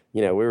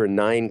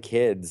 9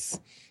 kids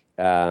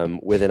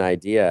with an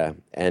idea,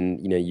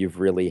 and you've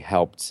really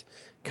helped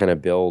kind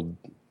of build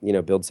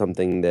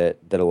something that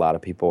a lot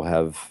of people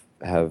have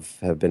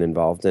been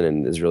involved in,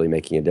 and is really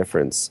making a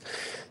difference.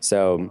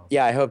 So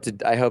yeah, I hope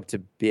to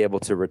be able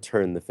to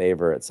return the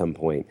favor at some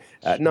point,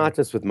 not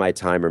just with my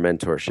time or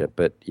mentorship,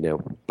 but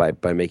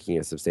by making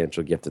a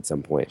substantial gift at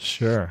some point.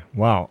 Sure.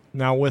 Wow.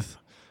 Now, with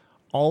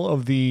all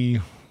of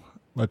the,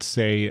 let's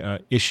say,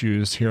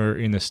 issues here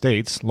in the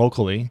States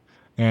locally,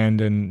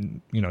 and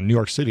in New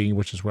York City,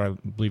 which is where I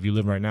believe you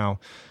live right now,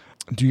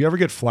 do you ever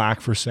get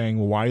flack for saying,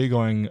 well, why are you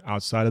going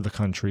outside of the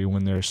country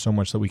when there's so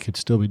much that we could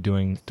still be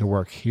doing to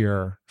work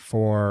here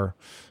for,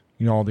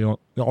 all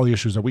the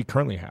issues that we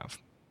currently have?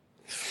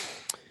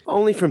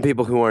 Only from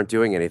people who aren't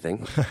doing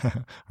anything.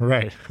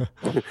 Right.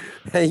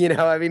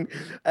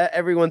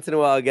 Every once in a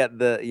while I get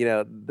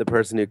the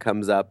person who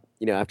comes up,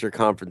 after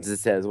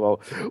conferences says,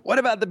 well, what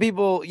about the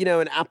people, in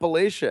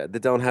Appalachia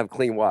that don't have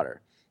clean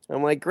water?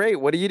 I'm like, great.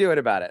 What are you doing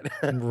about it?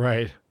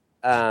 Right.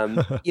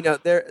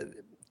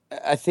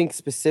 I think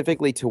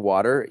specifically to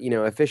water,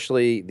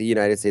 officially the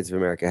United States of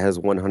America has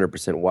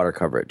 100% water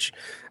coverage.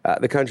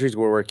 The countries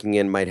we're working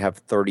in might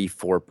have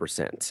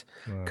 34%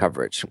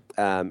 coverage.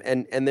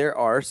 And there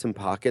are some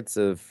pockets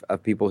of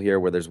people here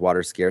where there's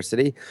water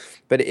scarcity,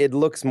 but it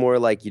looks more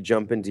like you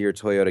jump into your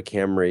Toyota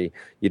Camry,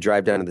 you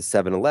drive down to the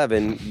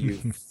 7-Eleven, you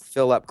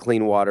fill up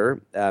clean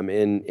water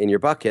in your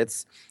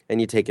buckets,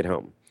 and you take it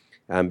home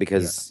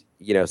because...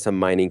 some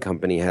mining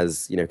company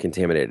has,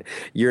 contaminated.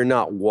 You're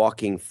not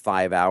walking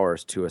 5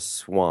 hours to a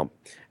swamp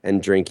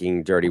and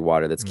drinking dirty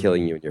water that's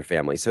killing you and your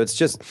family. So it's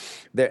just,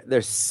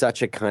 there's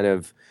such a kind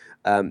of,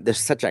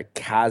 there's such a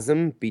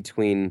chasm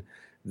between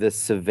the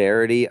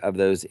severity of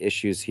those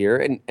issues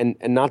here, and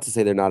not to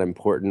say they're not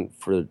important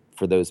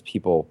for those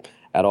people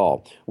at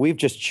all. We've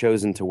just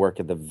chosen to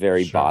work at the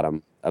very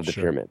bottom of the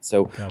pyramid.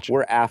 So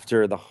we're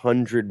after the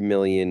 100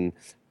 million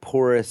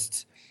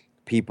poorest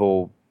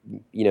people,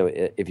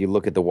 if you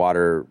look at the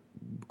water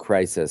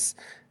crisis,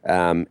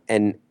 and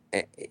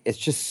it's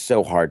just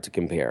so hard to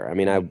compare. I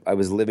mean, I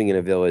was living in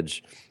a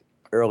village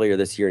earlier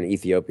this year in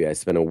Ethiopia. I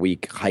spent a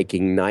week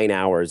hiking 9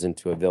 hours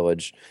into a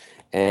village,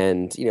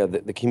 and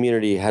the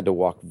community had to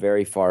walk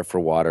very far for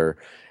water.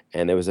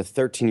 And there was a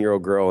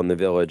 13-year-old girl in the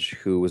village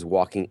who was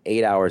walking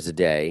 8 hours a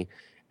day.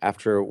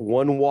 After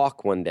one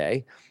walk one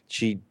day,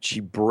 she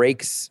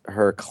breaks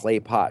her clay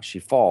pot. She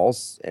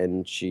falls,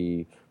 and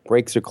she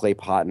breaks her clay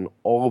pot, and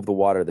all of the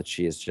water that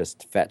she has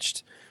just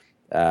fetched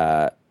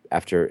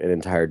after an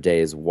entire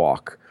day's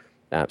walk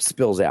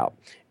spills out.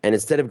 And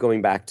instead of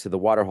going back to the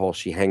water hole,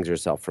 she hangs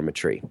herself from a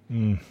tree,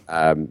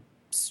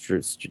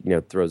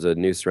 throws a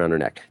noose around her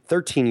neck.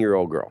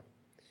 13-year-old girl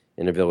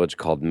in a village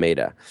called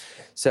Maida.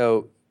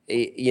 So,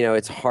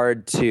 it's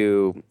hard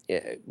to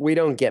 – we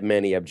don't get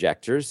many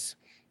objectors,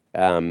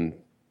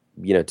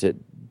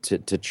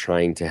 to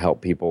trying to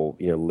help people,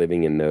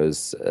 living in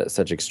those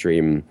such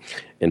extreme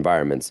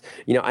environments.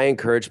 I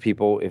encourage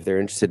people, if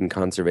they're interested in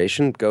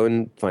conservation, go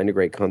and find a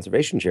great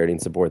conservation charity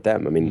and support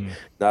them. I mean,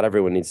 not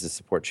everyone needs to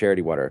support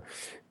charity water.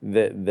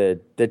 The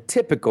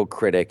typical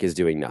critic is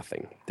doing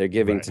nothing. They're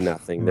giving to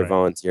nothing. They're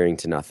volunteering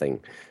to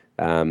nothing.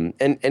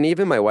 And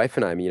even my wife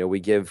and I,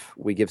 we give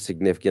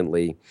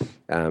significantly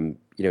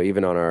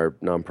even on our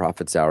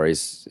nonprofit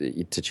salaries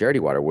to Charity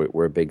Water,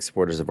 we're big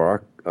supporters of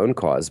our own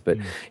cause. But,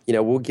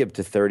 we'll give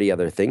to 30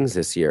 other things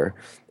this year,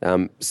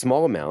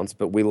 small amounts,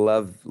 but we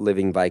love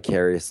living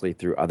vicariously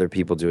through other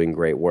people doing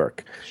great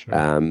work. Sure.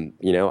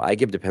 I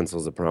give to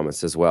Pencils of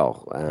Promise as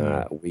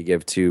well. We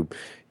give to,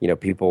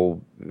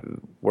 people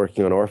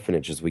working on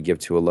orphanages. We give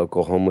to a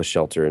local homeless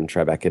shelter in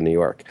Tribeca, New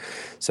York.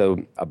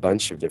 So a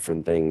bunch of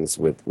different things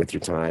with your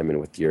time and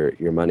with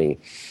your money.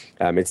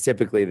 It's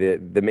typically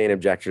the main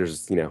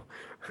objectors,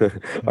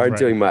 aren't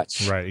doing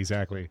much. Right,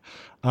 exactly.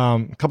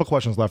 A couple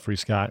questions left for you,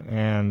 Scott.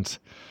 And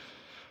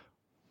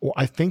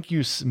I think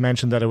you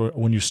mentioned that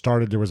when you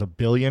started, there was 1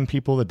 billion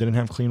people that didn't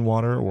have clean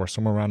water, or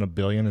somewhere around 1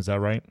 billion. Is that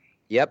right?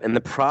 Yep, and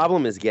the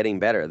problem is getting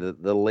better.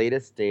 The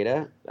latest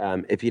data,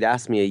 if you'd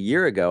asked me a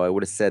year ago, I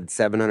would have said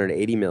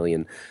 780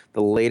 million.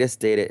 The latest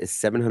data is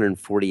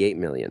 748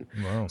 million.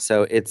 Wow.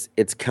 So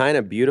it's kind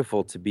of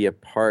beautiful to be a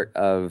part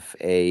of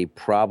a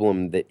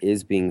problem that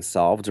is being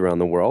solved around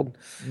the world.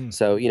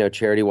 So,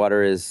 Charity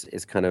Water is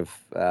kind of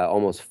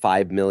almost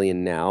 5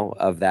 million now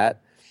of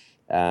that.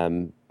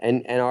 And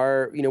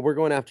our, we're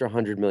going after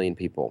 100 million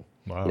people.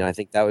 Wow. I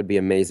think that would be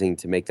amazing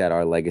to make that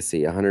our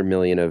legacy. 100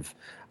 million of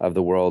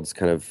the world's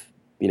kind of,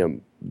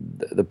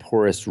 the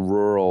poorest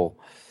rural.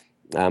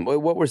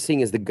 What we're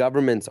seeing is the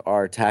governments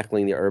are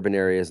tackling the urban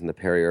areas and the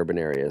peri-urban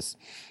areas,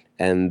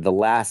 and the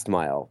last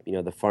mile.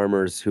 The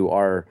farmers who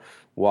are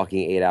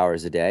walking 8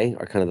 hours a day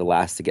are kind of the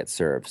last to get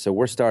served. So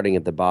we're starting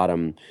at the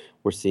bottom.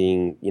 We're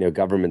seeing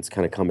governments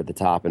kind of come at the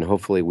top, and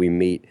hopefully we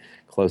meet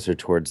closer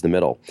towards the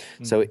middle.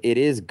 So it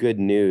is good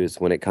news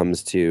when it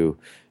comes to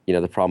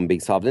the problem being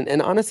solved.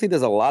 And honestly,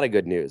 there's a lot of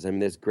good news. I mean,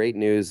 there's great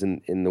news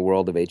in the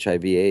world of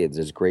HIV/AIDS.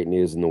 There's great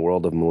news in the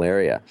world of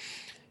malaria.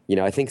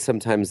 I think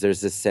sometimes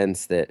there's this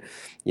sense that,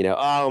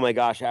 oh my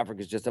gosh,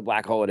 Africa's just a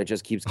black hole and it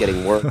just keeps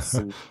getting worse.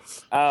 And,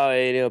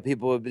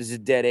 people, this is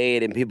dead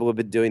aid and people have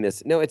been doing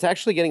this. No, it's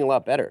actually getting a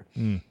lot better.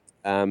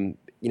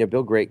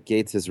 Bill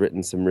Gates has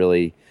written some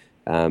really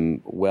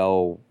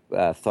well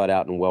thought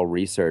out and well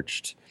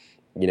researched,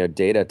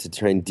 data to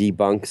try and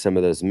debunk some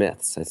of those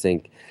myths. I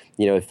think,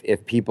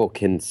 if people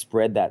can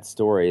spread that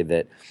story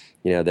that,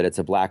 that it's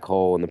a black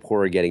hole and the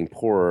poor are getting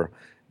poorer,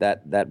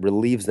 that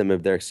relieves them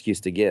of their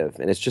excuse to give.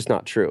 And it's just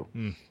not true.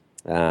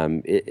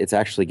 It's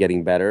actually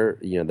getting better.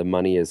 The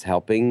money is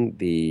helping.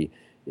 The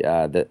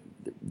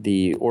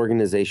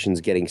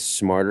organization's getting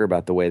smarter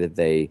about the way that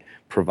they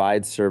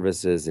provide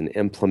services and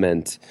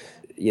implement.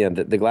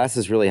 The glass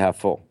is really half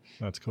full.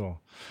 That's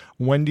cool.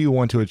 When do you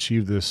want to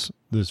achieve this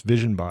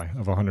vision by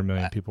of 100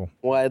 million people?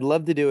 Well, I'd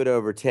love to do it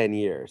over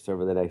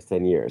the next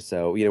 10 years.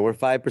 So, we're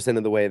 5%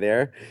 of the way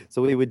there.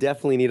 So we would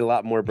definitely need a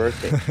lot more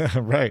birthdays.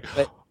 Right.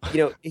 But,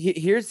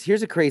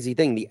 here's a crazy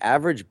thing. The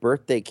average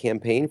birthday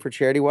campaign for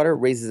Charity Water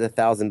raises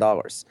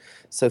 $1,000.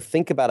 So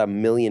think about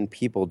 1 million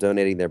people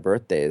donating their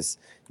birthdays.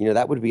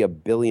 That would be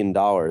 $1 billion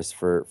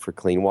for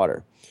clean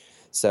water.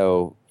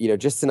 So,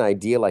 just an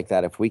idea like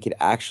that, if we could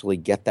actually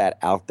get that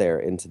out there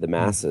into the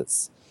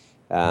masses.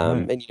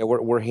 And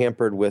we're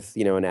hampered with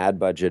an ad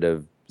budget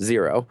of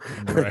zero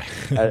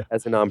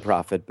as a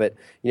nonprofit, but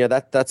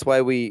that's why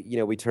we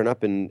turn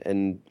up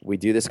and we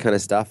do this kind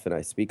of stuff. And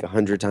I speak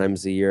 100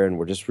 times a year, and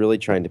we're just really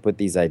trying to put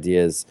these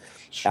ideas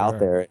out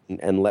there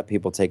and let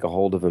people take a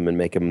hold of them and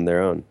make them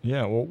their own.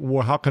 Yeah.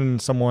 Well, how can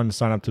someone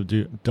sign up to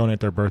donate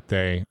their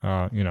birthday?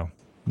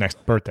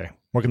 Next birthday.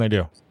 What can they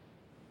do?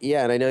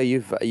 Yeah, and I know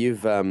you've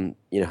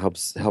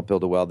helped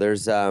build a well.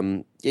 There's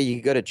you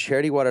can go to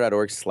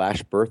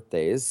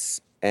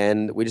charitywater.org/birthdays,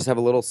 and we just have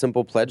a little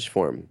simple pledge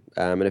form.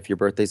 And if your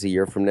birthday's a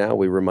year from now,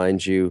 we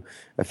remind you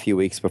a few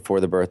weeks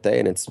before the birthday,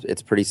 and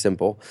it's pretty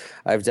simple.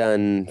 I've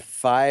done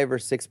 5 or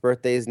 6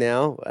 birthdays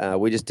now.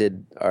 We just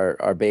did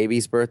our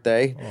baby's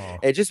birthday. Oh.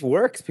 It just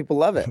works. People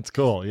love it. That's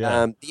cool.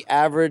 Yeah. The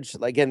average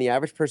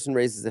person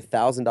raises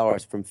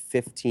 $1,000 from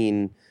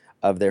 15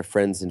 of their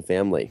friends and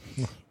family.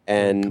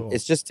 And cool.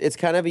 It's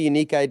kind of a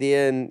unique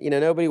idea, and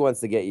nobody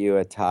wants to get you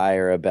a tie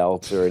or a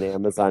belt or an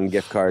Amazon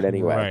gift card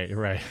anyway.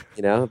 Right.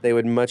 They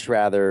would much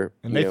rather.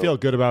 And they feel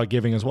good about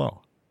giving as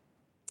well.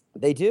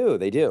 They do,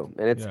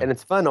 and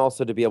it's fun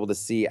also to be able to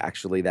see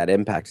actually that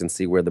impact and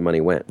see where the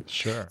money went.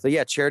 Sure. So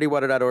yeah,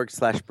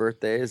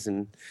 charitywater.org/birthdays,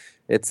 and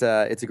it's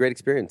a great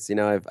experience.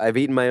 I've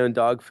eaten my own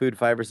dog food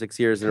 5 or 6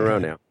 years in a row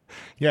now.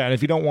 Yeah, and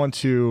if you don't want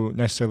to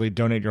necessarily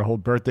donate your whole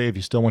birthday, if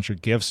you still want your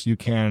gifts, you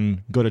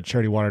can go to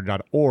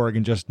charitywater.org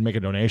and just make a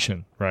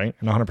donation, right?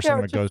 And 100%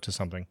 of it goes to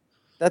something.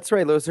 That's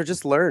right, Louis. Or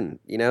just learn.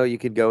 You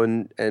could go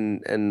and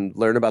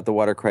learn about the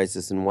water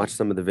crisis and watch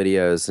some of the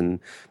videos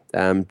and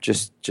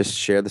just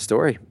share the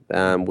story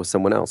with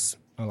someone else.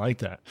 I like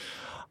that.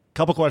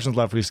 Couple questions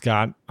left for you,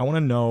 Scott. I want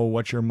to know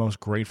what you're most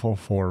grateful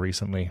for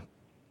recently.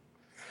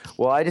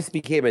 Well, I just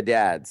became a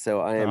dad, so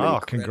I am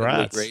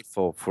incredibly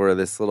grateful for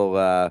this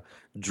little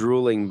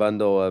drooling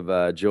bundle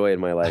of joy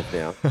in my life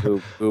now,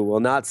 who will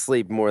not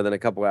sleep more than a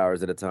couple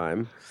hours at a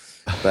time.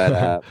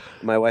 But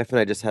my wife and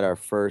I just had our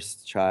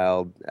first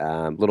child,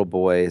 little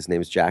boy. His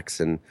name's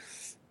Jackson,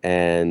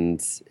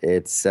 and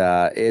it's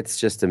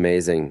just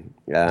amazing.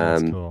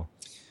 That's cool.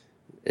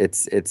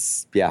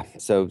 Yeah.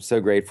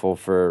 So grateful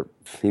for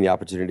the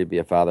opportunity to be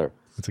a father.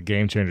 It's a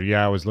game changer.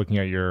 Yeah, I was looking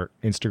at your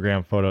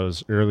Instagram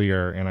photos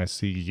earlier, and I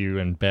see you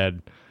in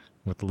bed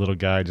with the little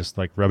guy just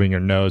like rubbing your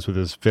nose with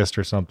his fist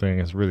or something.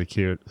 It's really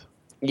cute.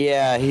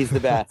 Yeah, he's the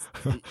best.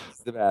 He's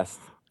the best.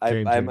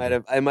 Game I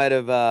changer. might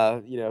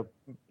have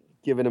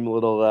given him a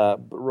little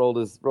rolled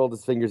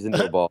his fingers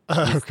into a ball.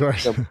 Of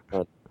course. So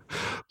fun.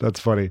 That's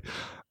funny.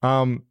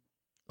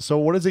 So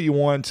what is it you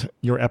want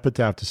your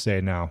epitaph to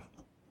say now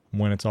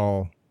when it's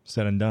all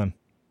said and done?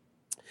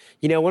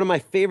 One of my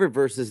favorite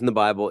verses in the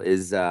Bible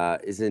is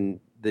in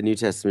the New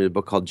Testament, a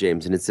book called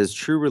James, and it says,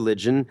 "True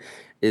religion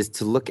is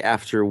to look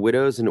after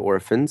widows and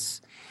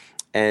orphans,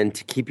 and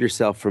to keep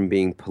yourself from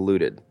being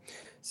polluted."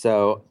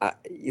 So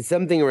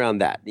something around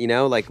that,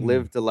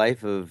 lived a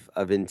life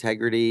of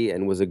integrity,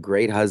 and was a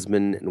great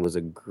husband, and was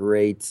a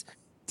great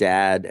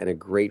dad, and a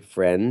great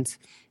friend,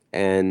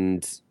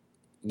 and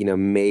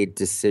made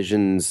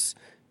decisions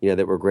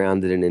that were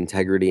grounded in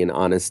integrity and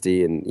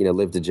honesty, and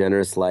lived a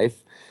generous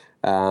life.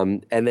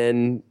 And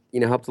then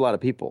helped a lot of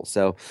people.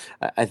 So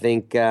I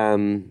think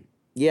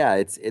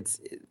it's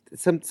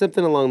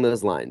something along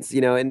those lines.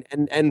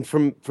 And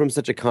from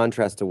such a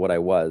contrast to what I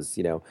was.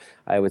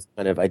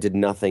 I did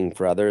nothing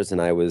for others, and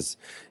I was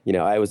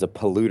a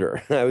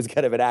polluter. I was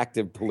kind of an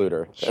active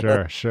polluter.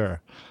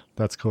 Sure,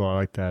 that's cool. I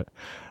like that.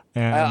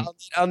 And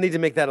I'll need to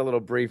make that a little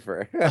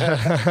briefer.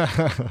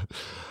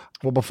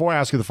 Well, before I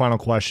ask you the final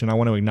question, I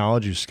want to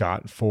acknowledge you,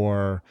 Scott,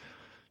 for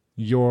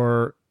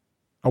your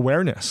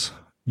awareness.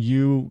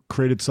 You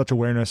created such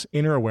awareness,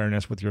 inner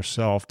awareness with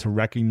yourself to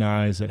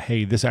recognize that,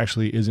 hey, this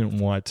actually isn't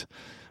what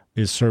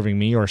is serving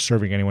me or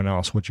serving anyone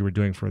else, what you were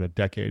doing for the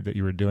decade that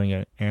you were doing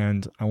it.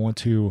 And I want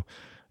to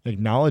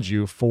acknowledge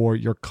you for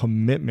your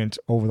commitment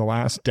over the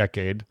last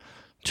decade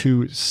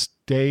to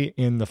stay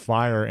in the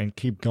fire and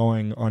keep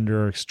going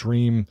under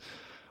extreme,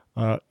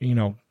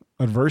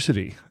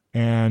 adversity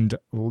and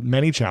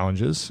many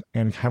challenges,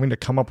 and having to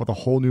come up with a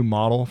whole new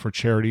model for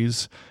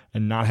charities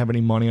and not have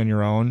any money on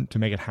your own to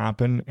make it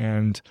happen.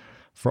 And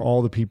for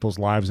all the people's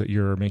lives that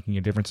you're making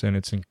a difference in,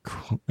 it's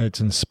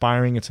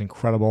inspiring. It's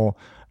incredible.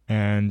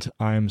 And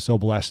I'm so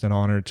blessed and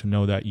honored to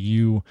know that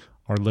you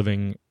are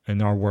living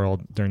in our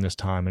world during this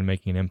time and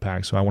making an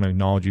impact. So I want to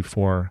acknowledge you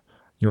for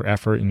your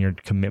effort and your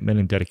commitment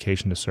and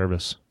dedication to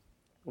service.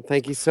 Well,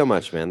 thank you so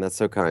much, man. That's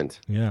so kind.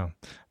 Yeah.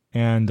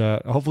 And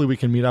hopefully we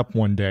can meet up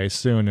one day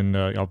soon, and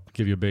I'll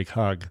give you a big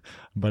hug.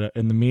 But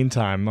in the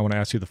meantime, I want to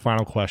ask you the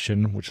final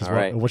question, which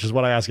is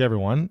what I ask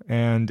everyone,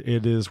 and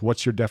it is,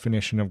 what's your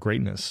definition of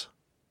greatness?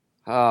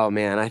 Oh,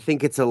 man, I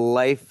think it's a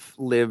life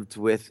lived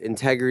with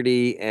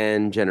integrity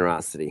and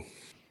generosity.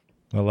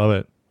 I love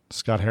it.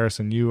 Scott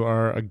Harrison, you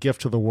are a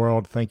gift to the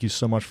world. Thank you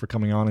so much for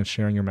coming on and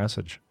sharing your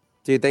message.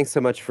 Dude, thanks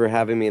so much for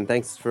having me, and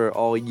thanks for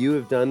all you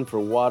have done for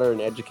water and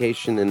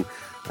education, and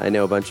I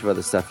know a bunch of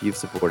other stuff you've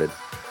supported.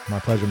 My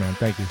pleasure, man.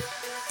 Thank you.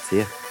 See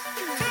ya.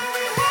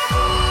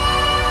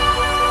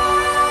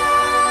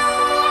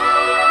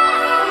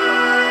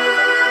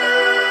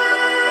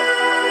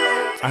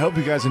 I hope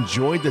you guys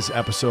enjoyed this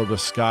episode with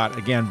Scott.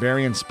 Again,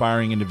 very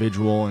inspiring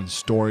individual and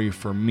story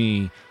for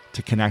me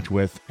to connect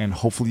with, and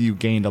hopefully you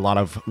gained a lot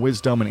of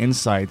wisdom and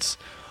insights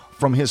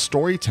from his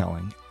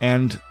storytelling,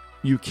 and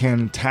you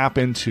can tap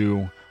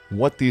into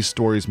what these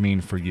stories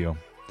mean for you.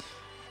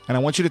 And I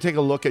want you to take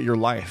a look at your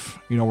life.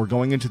 We're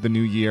going into the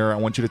new year. I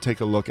want you to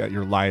take a look at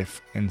your life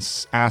and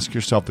ask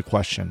yourself the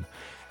question,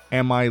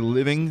 am I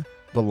living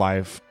the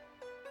life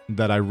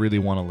that I really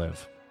want to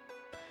live?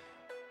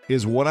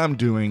 Is what I'm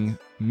doing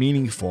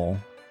meaningful,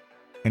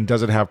 and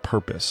does it have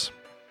purpose?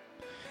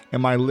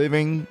 Am I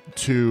living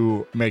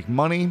to make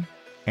money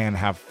and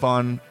have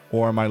fun,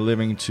 or am I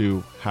living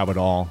to have it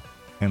all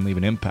and leave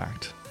an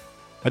impact?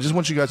 I just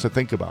want you guys to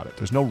think about it.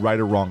 There's no right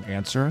or wrong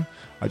answer.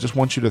 I just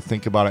want you to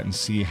think about it and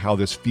see how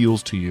this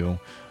feels to you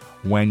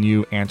when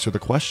you answer the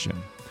question.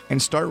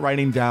 And start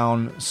writing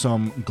down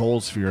some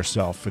goals for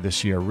yourself for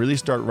this year. Really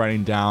start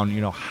writing down,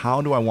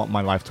 how do I want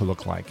my life to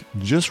look like?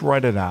 Just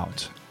write it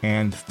out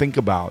and think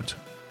about,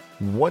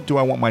 what do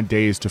I want my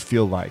days to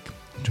feel like?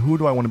 Who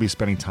do I want to be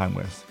spending time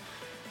with?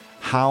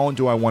 How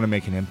do I want to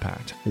make an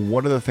impact?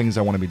 What are the things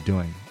I want to be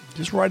doing?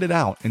 Just write it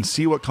out and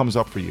see what comes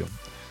up for you.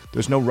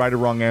 There's no right or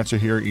wrong answer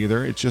here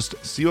either. It's just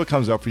see what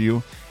comes up for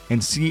you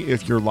and see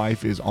if your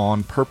life is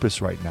on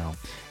purpose right now,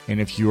 and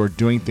if you are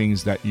doing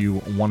things that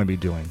you want to be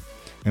doing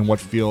and what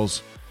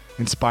feels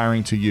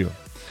inspiring to you.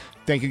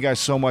 Thank you guys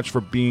so much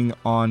for being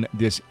on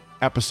this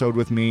episode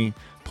with me.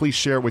 Please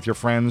share it with your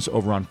friends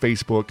over on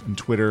Facebook and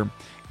Twitter,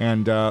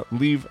 and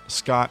leave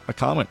Scott a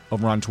comment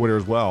over on Twitter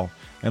as well,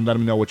 and let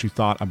him know what you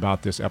thought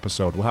about this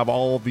episode. We'll have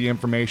all of the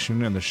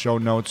information and the show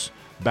notes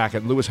back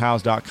at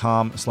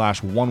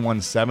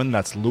lewishowes.com/117.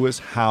 That's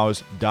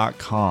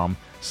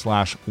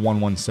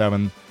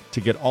lewishowes.com/117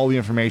 to get all the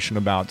information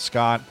about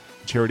Scott,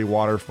 Charity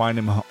Water. Find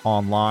him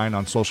online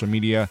on social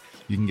media.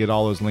 You can get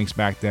all those links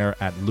back there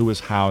at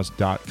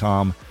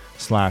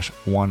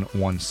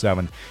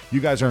lewishowes.com/117. You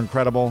guys are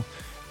incredible.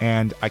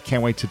 And I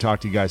can't wait to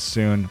talk to you guys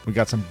soon. We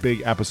got some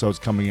big episodes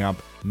coming up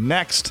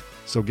next,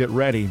 so get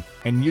ready.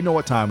 And you know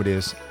what time it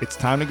is. It's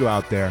time to go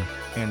out there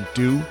and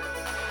do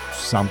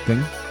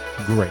something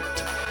great.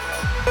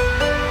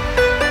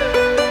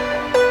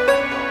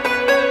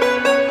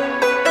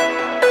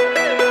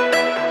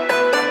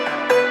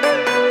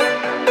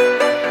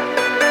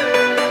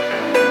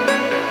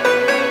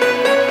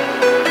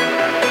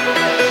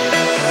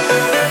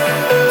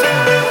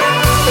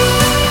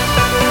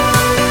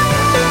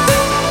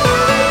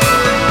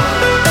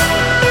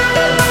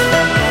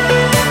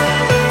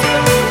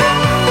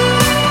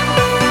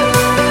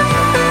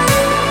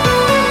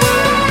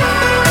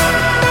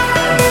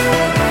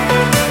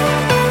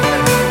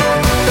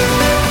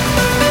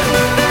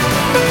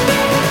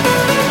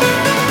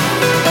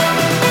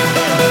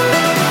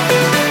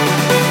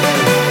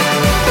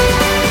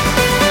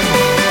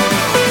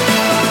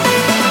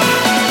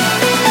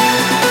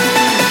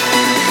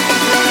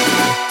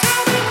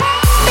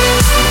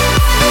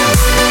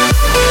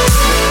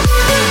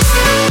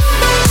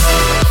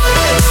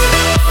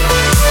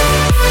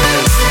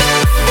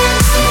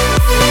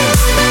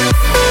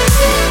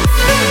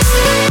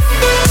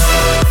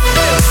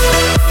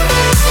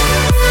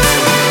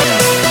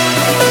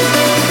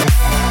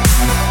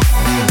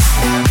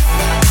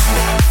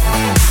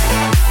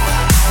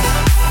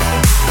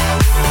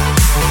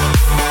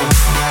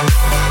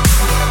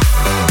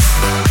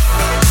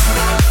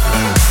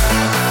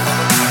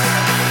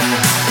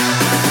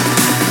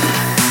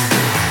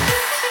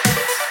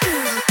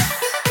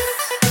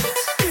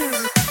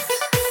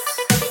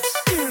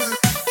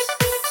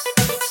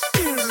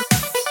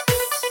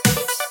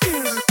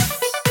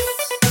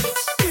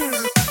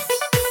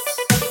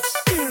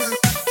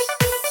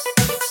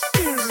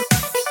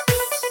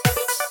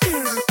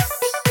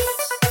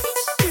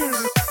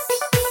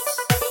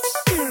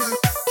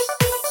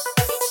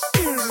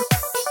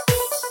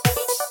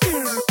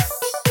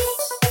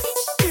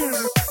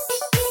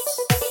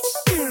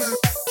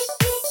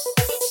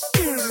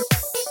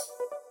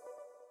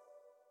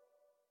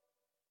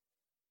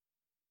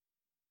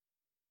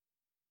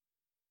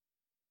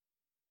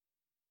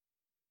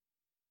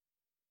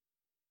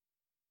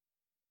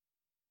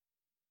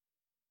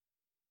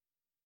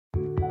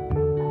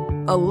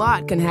 A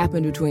lot can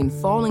happen between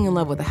falling in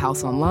love with a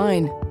house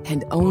online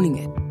and owning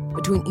it,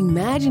 between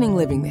imagining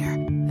living there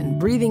and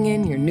breathing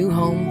in your new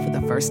home for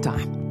the first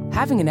time.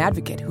 Having an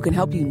advocate who can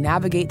help you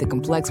navigate the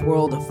complex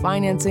world of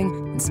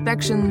financing,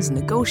 inspections,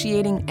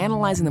 negotiating,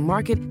 analyzing the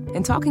market,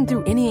 and talking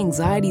through any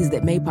anxieties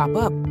that may pop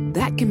up,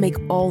 that can make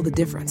all the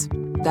difference.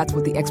 That's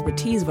what the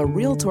expertise of a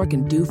Realtor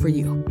can do for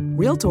you.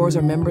 Realtors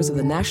are members of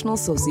the National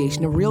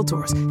Association of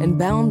Realtors and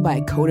bound by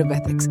a code of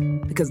ethics,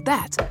 because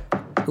that's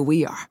who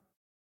we are.